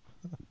 Maybe.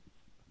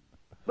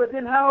 But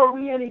then how are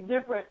we any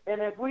different?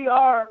 And if we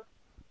are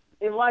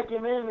in like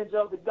an image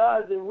of the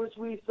gods in which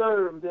we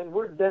serve, then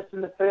we're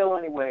destined to fail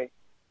anyway.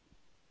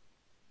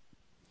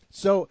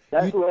 So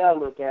that's the way I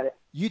look at it.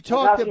 You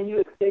talked. How can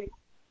you escape?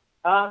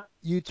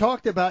 You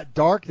talked about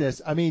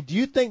darkness. I mean, do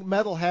you think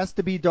metal has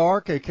to be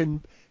dark, or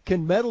can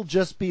can metal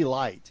just be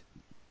light?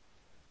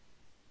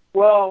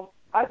 Well,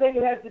 I think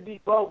it has to be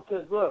both,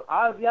 because, look,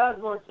 Ozzy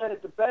Osbourne said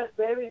it the best,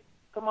 baby.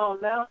 Come on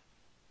now.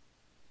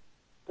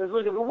 Because,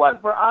 look, if it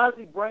wasn't for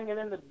Ozzy bringing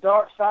in the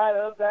dark side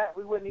of that,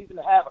 we wouldn't even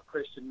have a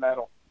Christian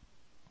metal.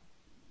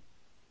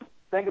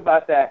 Think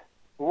about that.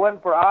 If it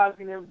wasn't for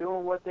Ozzy and them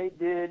doing what they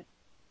did,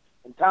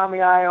 and Tommy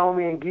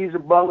Iommi and Geezer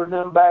Butler and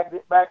them back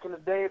in the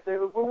day, if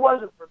it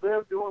wasn't for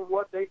them doing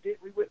what they did,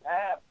 we wouldn't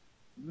have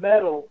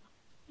metal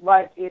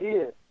like it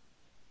is.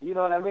 You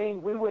know what I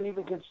mean? We wouldn't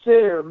even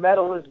consider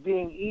metal as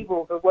being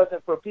evil if it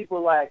wasn't for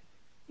people like,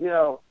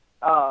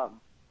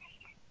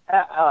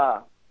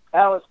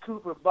 Alice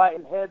Cooper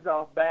biting heads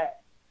off back,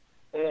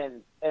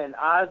 and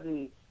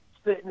Ozzy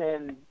sitting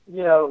in,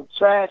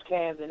 trash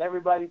cans, and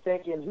everybody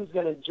thinking who's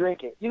going to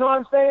drink it. You know what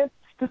I'm saying?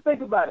 Because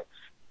think about it.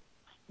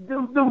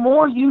 The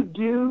more you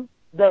do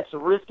that's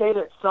risque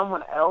that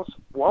someone else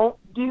won't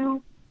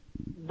do,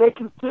 they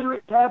consider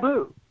it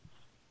taboo.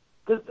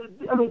 Because,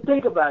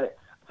 think about it.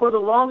 For the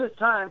longest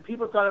time,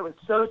 people thought it was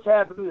so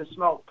taboo to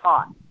smoke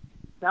pot.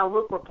 Now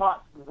look where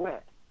pot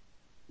went.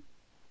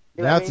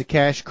 Now it's a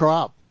cash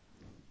crop.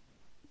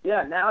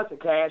 Yeah, now it's a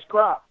cash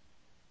crop.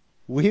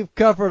 We've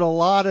covered a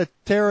lot of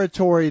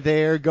territory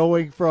there,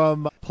 going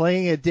from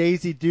playing at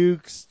Daisy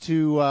Dukes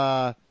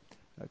to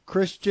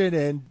Christian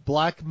and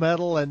black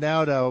metal, and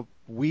now to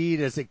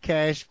weed as a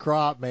cash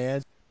crop,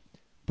 man.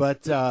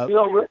 But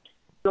you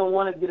don't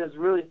want to get us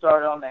really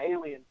started on the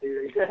alien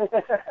theory.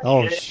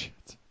 Oh, shit.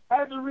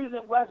 That's the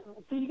reason why.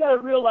 See, you got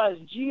to realize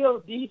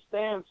GOD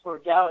stands for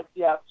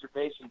Galaxy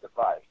Observation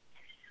Device.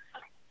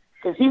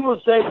 Because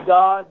people say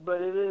God, but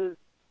it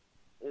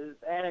is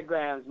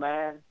anagrams,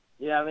 man.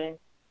 You know what I mean?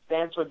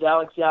 Stands for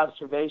Galaxy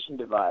Observation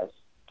Device.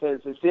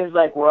 Because it seems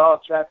like we're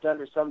all trapped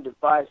under some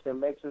device that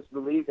makes us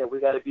believe that we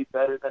got to be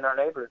better than our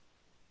neighbor.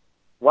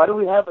 Why do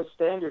we have a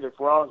standard if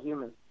we're all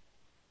human?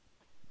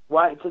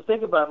 Why? Because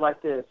think about it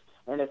like this.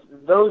 And if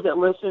those that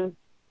listen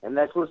and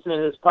that's listening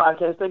to this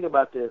podcast, think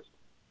about this.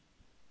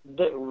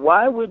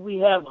 Why would we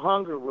have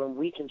hunger when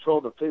we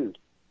control the food?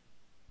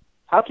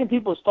 How can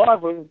people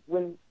starve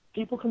when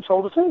people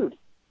control the food?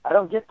 I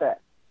don't get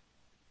that.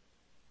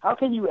 How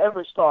can you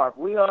ever starve?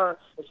 We are,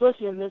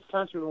 especially in this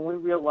country, when we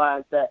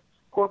realize that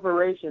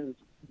corporations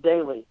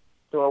daily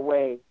throw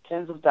away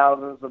tens of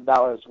thousands of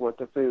dollars worth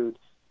of food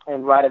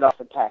and write it off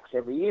a tax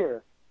every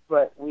year.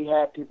 But we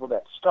have people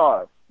that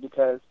starve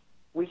because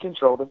we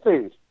control the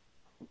food.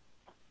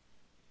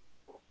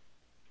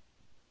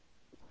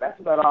 That's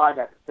about all I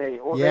got to say.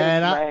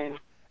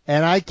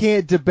 And I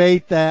can't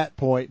debate that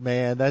point,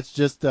 man. That's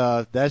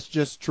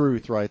just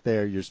truth right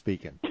there. You're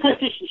speaking.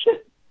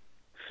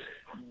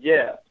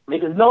 Yeah,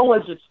 because no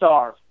one should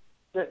starve.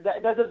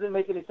 That doesn't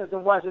make any sense.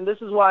 And this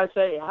is why I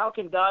say, how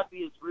can God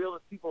be as real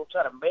as people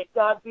try to make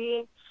God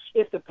being?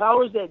 If the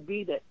powers that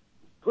be that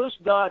push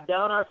God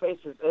down our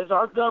faces as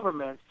our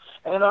governments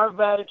and our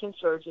Vatican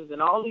churches and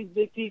all these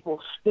big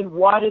people, then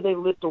why do they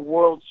let the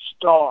world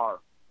starve?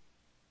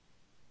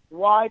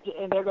 Why?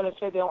 And they're going to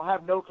say they don't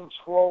have no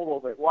control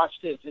over it. Watch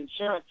this.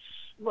 Insurance.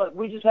 Look,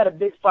 we just had a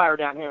big fire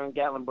down here in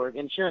Gatlinburg.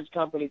 Insurance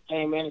companies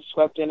came in and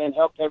swept in and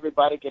helped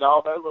everybody get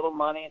all their little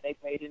money, and they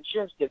paid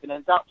insurance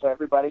dividends out, so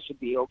everybody should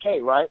be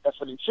okay, right? That's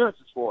what insurance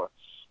is for.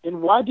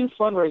 Then why do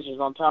fundraisers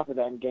on top of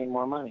that and gain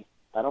more money?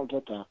 I don't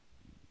get that.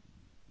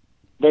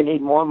 They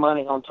need more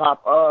money on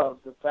top of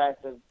the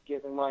fact of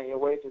giving money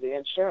away to the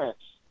insurance.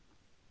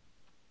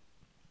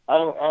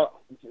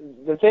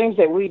 The things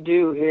that we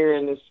do here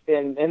in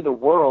the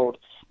world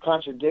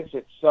contradicts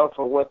itself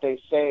for what they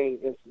say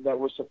is that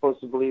we're supposed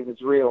to believe is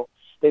real.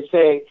 They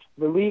say,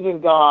 believe in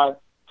God,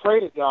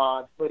 pray to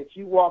God, but if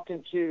you walk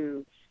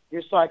into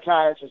your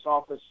psychiatrist's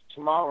office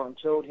tomorrow and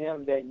told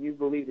him that you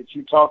believe that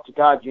you talk to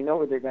God, you know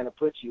where they're going to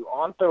put you,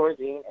 on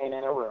Thorazine and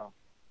in a room.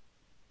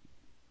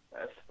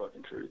 That's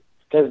fucking true.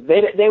 Because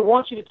they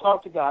want you to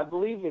talk to God,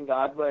 believe in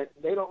God, but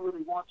they don't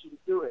really want you to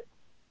do it.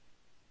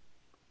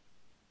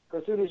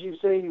 As soon as you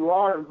say you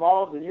are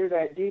involved and you're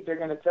that deep, they're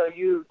going to tell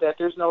you that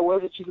there's no way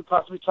that you could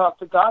possibly talk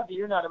to God, that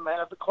you're not a man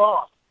of the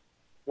cloth.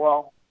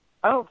 Well,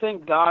 I don't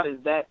think God is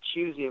that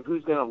choosy of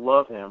who's going to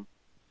love him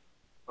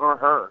or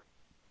her.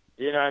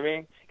 You know what I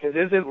mean? Because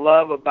isn't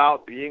love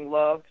about being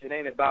loved? It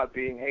ain't about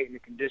being hate and the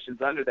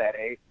conditions under that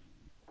hate.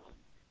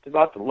 It's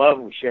about the love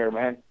we share,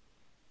 man.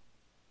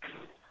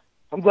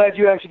 I'm glad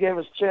you actually gave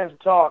us a chance to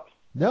talk.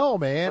 No,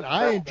 man,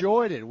 I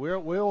enjoyed it.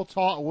 We'll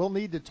talk. We'll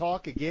need to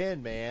talk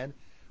again, man.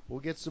 We'll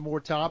get some more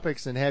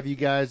topics and have you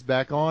guys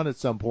back on at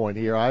some point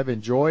here. I've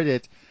enjoyed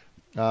it.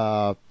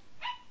 Oh,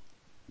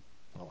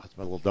 that's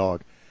my little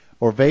dog.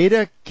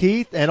 Orveda,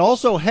 Keith, and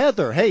also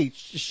Heather. Hey,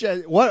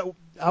 what?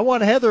 I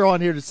want Heather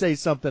on here to say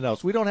something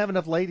else. We don't have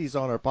enough ladies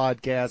on our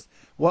podcast.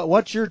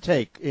 What's your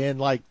take in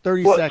like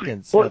 30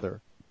 seconds, Heather?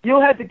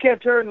 You'll have to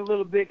catch her in a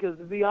little bit because,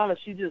 to be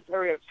honest, she just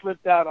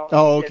slipped out on.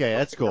 Oh, okay,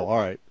 that's cool. All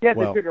right. You have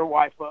to pick her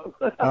wife up.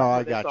 Oh,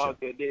 I got you. All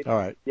good, dude. All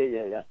right.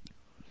 Yeah.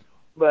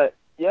 But.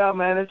 Yeah,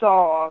 man, it's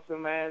all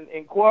awesome, man.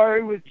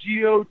 Inquiry with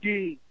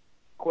GOD.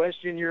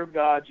 Question your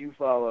God you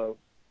follow.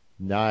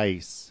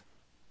 Nice.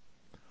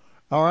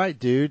 All right,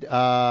 dude.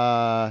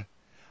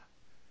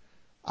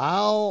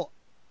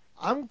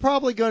 I'm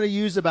probably going to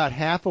use about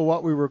half of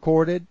what we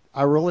recorded.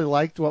 I really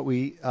liked a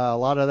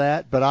lot of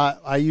that, but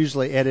I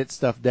usually edit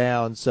stuff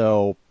down.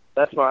 So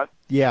That's fine.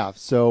 yeah,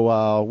 so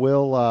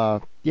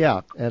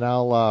and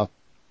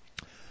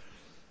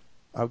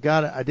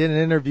I did an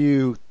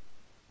interview.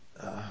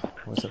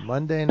 Was it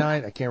Monday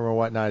night? I can't remember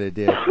what night I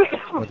did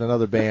with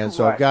another band.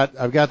 So Right.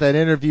 I've got that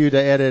interview to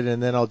edit,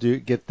 and then I'll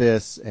get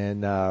this,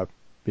 and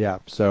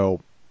so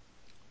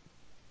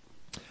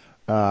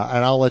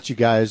and I'll let you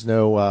guys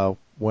know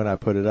when I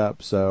put it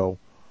up. So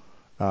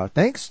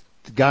thanks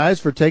guys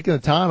for taking the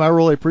time. I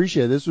really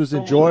appreciate it. This was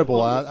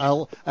enjoyable.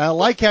 I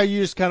like how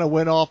you just kind of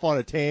went off on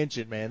a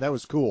tangent, man. That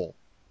was cool.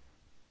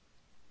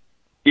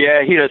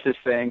 Yeah, he does his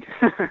thing.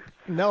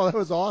 No, that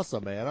was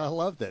awesome, man. I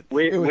loved it.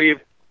 we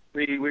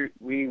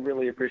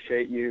really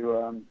appreciate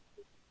you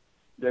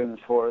doing this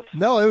for us.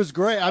 No, it was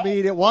great. I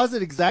mean, it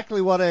wasn't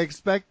exactly what I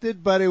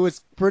expected, but it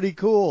was pretty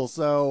cool.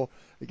 So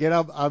again,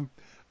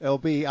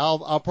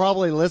 I'll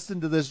probably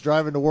listen to this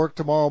driving to work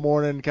tomorrow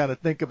morning and kind of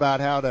think about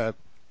how to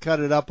cut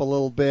it up a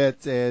little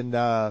bit. And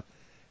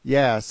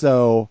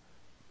so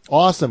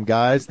awesome,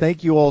 guys.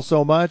 Thank you all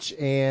so much.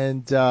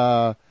 And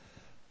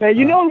Man,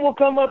 you know we'll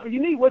come up.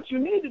 What you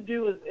need to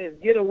do is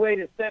get a way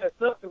to set us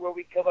up to where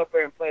we come up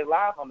there and play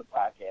live on the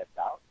podcast,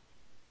 Doc.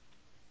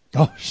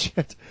 oh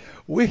shit,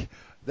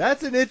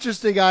 that's an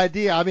interesting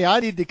idea. I mean, I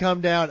need to come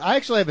down. I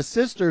actually have a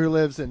sister who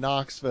lives in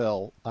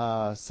Knoxville.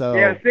 So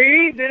Yeah,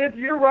 see, then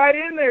you're right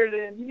in there.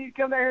 Then you need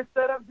to come there and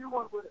set up, do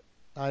one with it.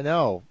 I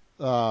know.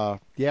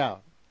 Yeah,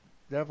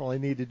 definitely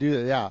need to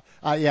do that.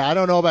 Yeah. I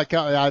don't know about.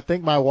 I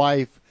think my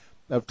wife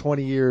of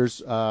 20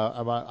 years.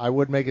 I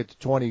would make it to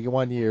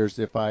 21 years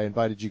if I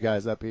invited you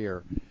guys up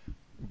here.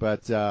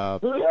 But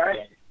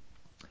Right.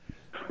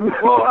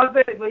 Well, I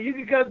think, but you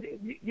can come.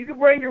 You can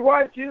bring your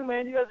wife too,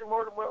 man. You guys are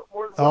more than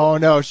welcome. oh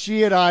no,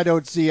 she and I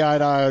don't see eye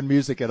to eye on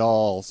music at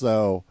all.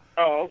 So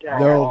Oh, okay.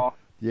 no.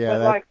 Yeah.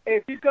 But like,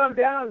 if you come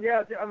down,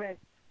 just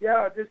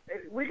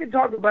we can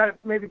talk about it.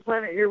 Maybe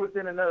plan it here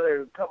within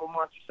another couple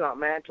months or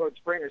something, man. Towards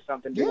spring or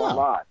something. Do one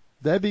live.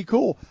 That'd be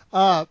cool.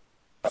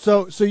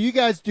 So you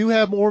guys do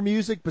have more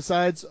music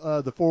besides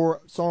the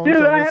 4 songs?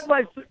 Dude, on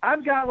this?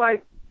 I've got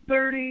like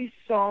 30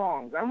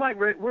 songs. I'm like,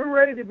 we're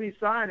ready to be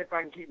signed if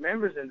I can keep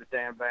members in the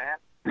damn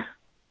band.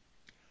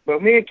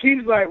 But me and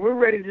Keith's like, we're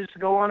ready to just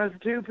go on as a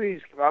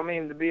 2-piece. I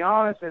mean, to be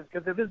honest,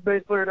 because if this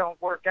bass player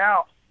don't work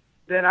out,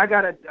 then I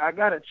got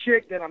a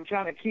chick that I'm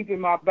trying to keep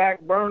in my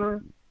back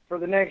burner for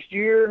the next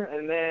year,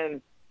 and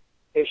then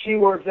if she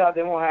works out,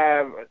 then we'll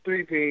have a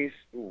 3-piece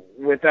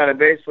without a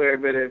bass player.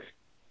 But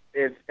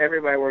if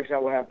everybody works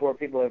out, we'll have 4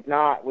 people. If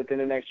not, within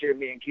the next year,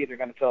 me and Keith are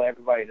going to tell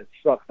everybody to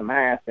suck some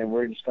ass, and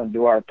we're just going to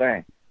do our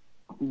thing.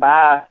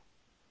 Bye.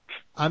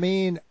 I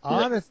mean,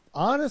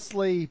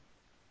 honestly,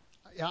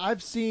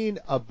 I've seen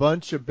a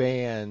bunch of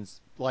bands,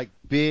 like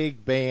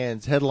big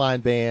bands, headline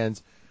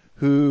bands,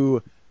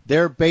 who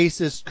their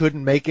bassist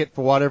couldn't make it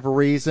for whatever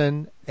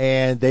reason,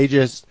 and they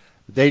just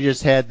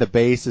had the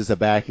bass as a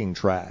backing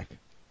track.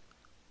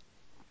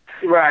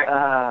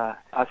 Right.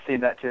 I've seen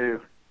that too.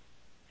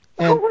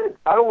 And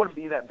I don't want to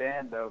be that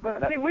band though.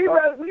 But see, we'd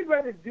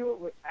rather do it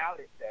without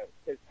it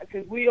though,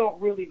 because we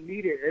don't really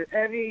need it. As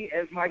heavy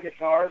as my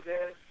guitars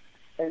is,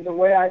 and the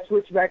way I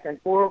switch back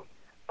and forth,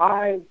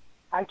 I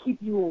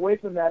keep you away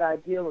from that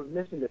ideal of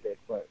missing the bass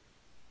player.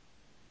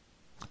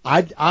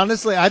 I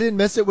didn't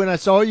miss it when I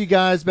saw you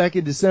guys back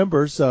in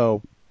December.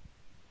 So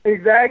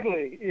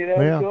Exactly.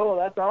 Yeah. Cool.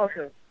 That's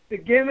awesome. The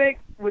gimmick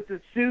with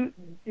the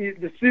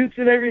suits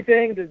and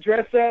everything, the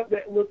dress up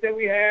look that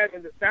we have,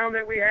 and the sound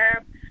that we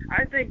have,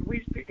 I think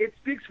it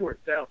speaks for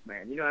itself,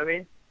 man. You know what I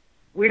mean?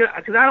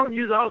 Because I don't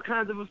use all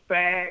kinds of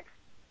effects.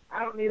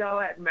 I don't need all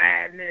that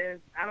madness.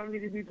 I don't need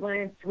to be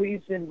playing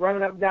sweeps and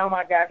running up and down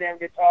my goddamn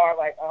guitar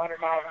like 100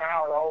 miles an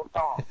hour the whole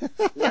song.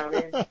 You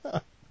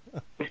know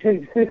what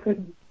I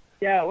mean?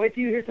 Yeah, wait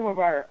till you hear some of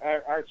our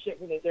shit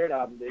from the third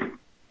album, dude.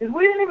 Because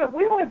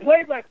we only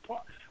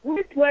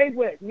played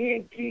what me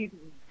and Keith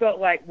felt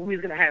like we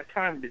was going to have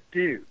time to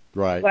do.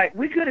 right. Like,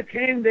 we could have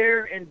came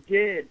there and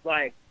did,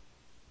 like,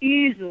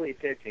 easily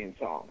 15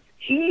 songs.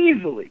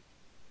 Easily.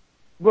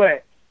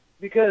 But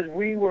because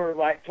we were,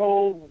 like,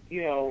 told,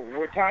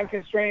 we're time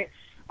constrained,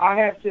 I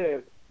have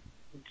to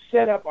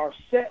set up our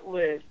set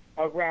list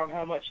around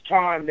how much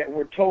time that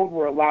we're told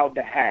we're allowed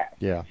to have.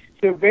 Yeah.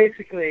 So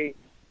basically,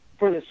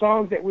 for the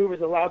songs that we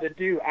was allowed to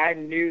do, I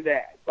knew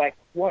that, like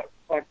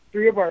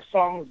 3 of our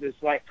songs is,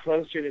 like,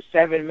 closer to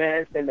 7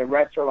 minutes, and the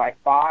rest are,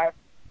 like, 5.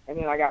 And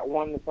then I got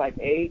one that's, like,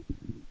 8.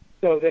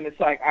 So then it's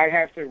like I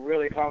have to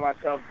really call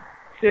myself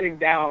sitting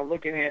down,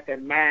 looking at the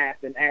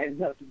math and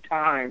adding up some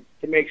time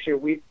to make sure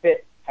we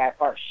fit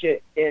our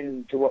shit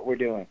into what we're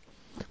doing.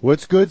 Well,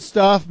 it's good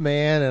stuff,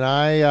 man, and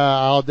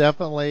I'll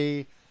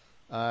definitely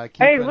keep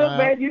Hey, an look, eye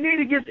man, out. you need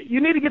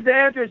to get the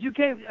address. You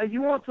can't.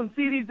 You want some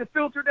CDs to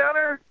filter down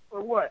there,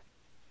 or what?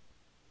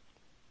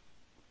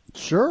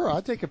 Sure,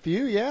 I'll take a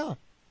few. Yeah.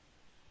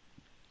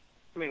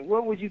 I mean,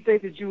 what would you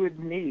think that you would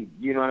need?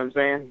 You know what I'm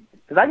saying?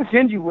 Because I can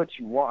send you what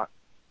you want.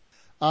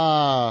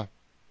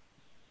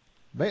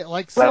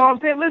 Like Well, I'm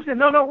saying, listen,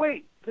 no,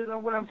 wait. Because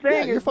what I'm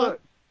saying you're is, fine.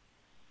 look,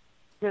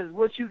 because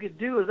what you could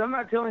do is, I'm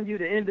not telling you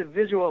to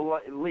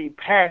individually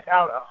pass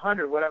out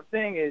 100. What I'm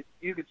saying is,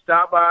 you could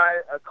stop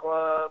by a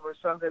club or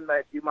something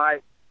that you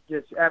might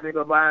just have to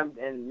go by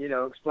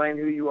and explain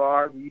who you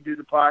are. You do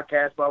the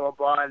podcast, blah blah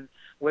blah, and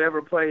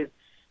whatever plays.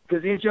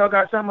 Because ain't y'all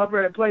got something up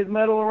there that plays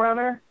metal around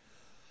there?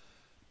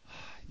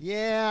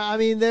 Yeah, I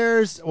mean,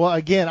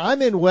 again,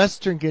 I'm in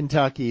Western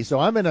Kentucky, so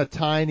I'm in a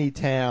tiny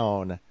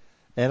town.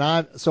 And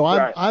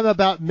I'm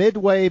about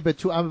midway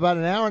between. I'm about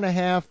an hour and a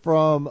half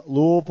from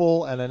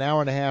Louisville and an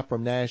hour and a half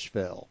from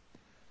Nashville.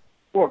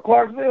 Or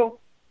Clarksville?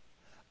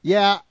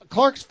 Yeah,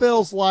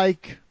 Clarksville's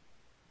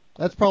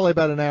that's probably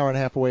about an hour and a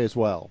half away as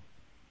well.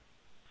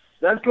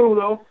 That's cool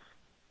though.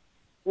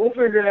 We'll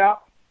figure it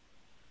out.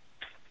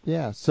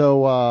 Yeah.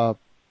 So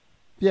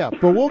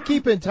but we'll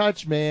keep in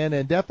touch, man,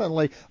 and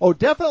definitely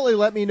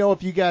let me know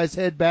if you guys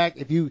head back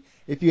if you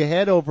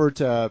head over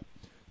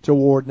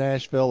toward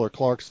Nashville or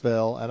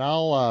Clarksville, and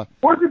I'll.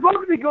 We're supposed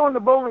to be going to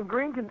Bowling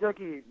Green,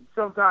 Kentucky,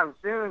 sometime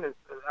soon.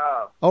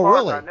 Oh,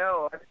 really? I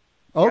know.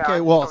 Okay,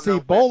 yeah, well, see,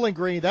 Bowling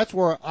Green. That's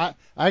where I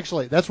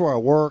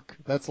work.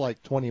 That's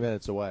like 20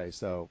 minutes away.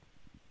 So.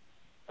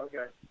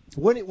 Okay.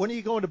 When are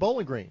you going to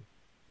Bowling Green?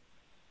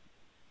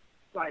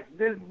 Like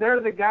they're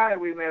the guy that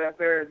we met up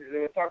there. They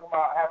were talking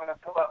about having a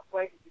pull-up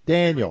plate.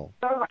 Daniel.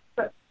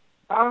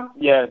 Huh?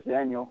 Yes,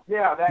 Daniel.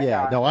 Yeah, that guy.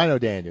 Yeah, no, I know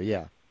Daniel.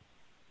 Yeah.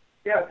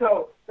 Yeah,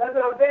 so that's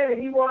what I'm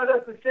saying. He wanted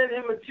us to send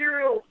him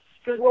material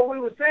because what we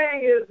were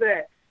saying is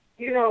that,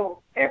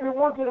 every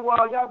once in a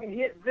while y'all can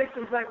hit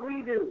victims like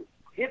we do.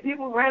 Hit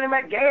people random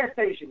at gas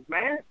stations,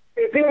 man.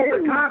 If people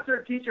are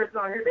concert teachers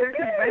on here, they're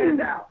just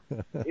banned out.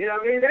 You know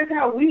what I mean? That's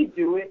how we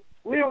do it.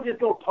 We don't just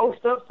go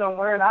post up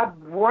somewhere and I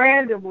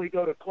randomly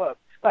go to clubs.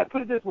 Like,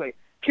 put it this way.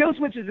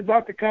 Killswitch is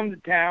about to come to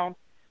town.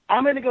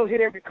 I'm going to go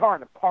hit every car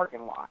in the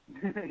parking lot.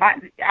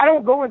 I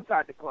don't go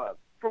inside the club.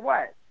 For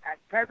what? I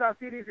pass out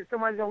CDs if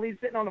somebody's gonna leave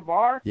sitting on the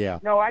bar. Yeah.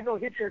 No, I go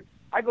hit their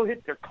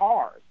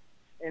cars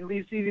and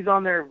leave CDs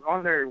on their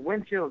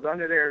windshields,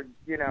 under their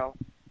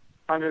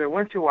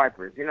windshield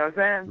wipers. You know what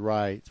I'm saying?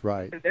 Right.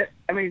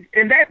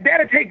 And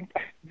that'll take,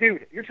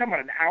 dude. You're talking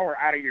about an hour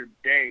out of your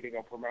day to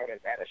go promote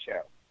it at a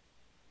show.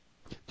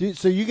 Dude,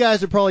 so you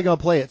guys are probably gonna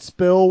play at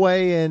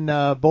Spillway in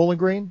Bowling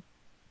Green?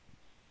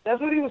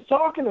 That's what he was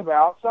talking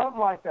about, something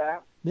like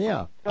that.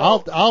 Yeah.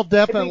 So, I'll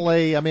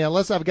definitely.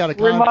 Unless I've got a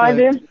conflict. Remind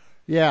him.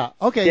 Yeah.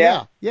 Okay.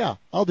 Yeah.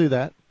 I'll do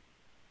that.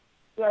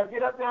 So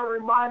get up there and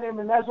remind him,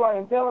 and that's why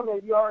I'm telling him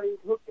that you already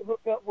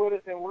hooked up with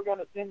us, and we're going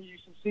to send you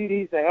some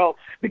CDs to help.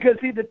 Because,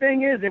 see, the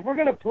thing is, if we're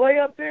going to play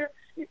up there,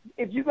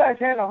 if you guys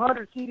had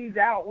 100 CDs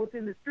out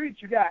within the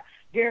streets, you got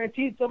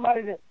guaranteed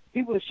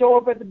people to show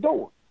up at the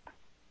door.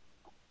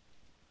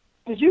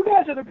 Because you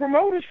guys are the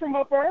promoters from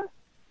up there.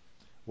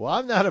 Well,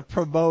 I'm not a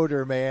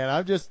promoter, man.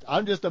 I'm just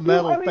a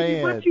metal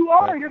fan. But you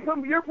are. You're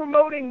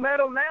promoting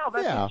metal now.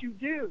 That's what you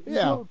do. You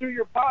do it through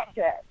your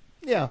podcast.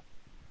 Yeah.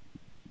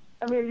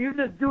 I mean, you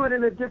just do it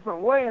in a different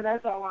way, and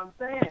that's all I'm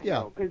saying.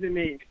 Yeah. Because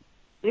it's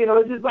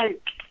just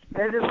like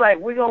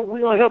we're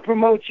gonna help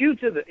promote you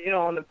to the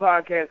on the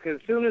podcast.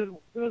 Because as soon as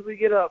we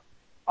get up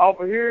off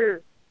of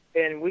here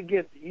and we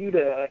get you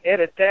to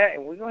edit that,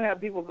 and we're gonna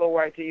have people go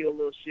right to you a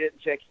little shit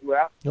and check you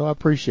out. No, I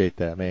appreciate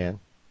that, man.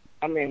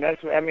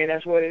 That's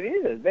what it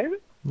is, baby.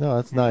 No,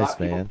 that's nice,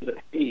 man.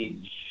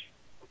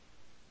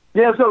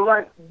 Yeah,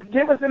 so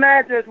give us an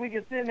address we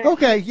can send it.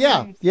 Okay,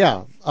 yeah.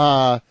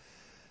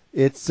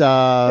 It's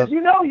Cause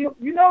you know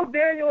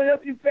Daniel will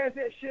help you pass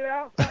that shit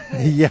out.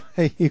 yeah,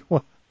 he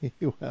will.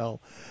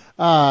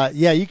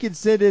 Yeah, you can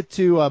send it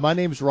to my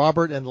name's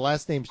Robert and the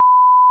last name's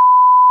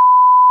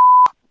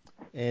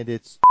and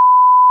it's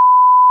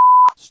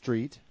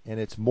Street and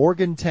it's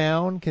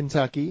Morgantown,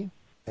 Kentucky,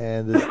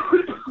 and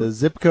the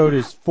zip code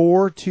is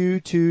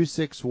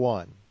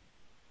 42261.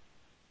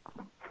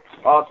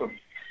 Awesome.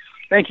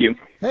 Thank you.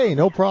 Hey,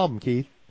 no problem, Keith.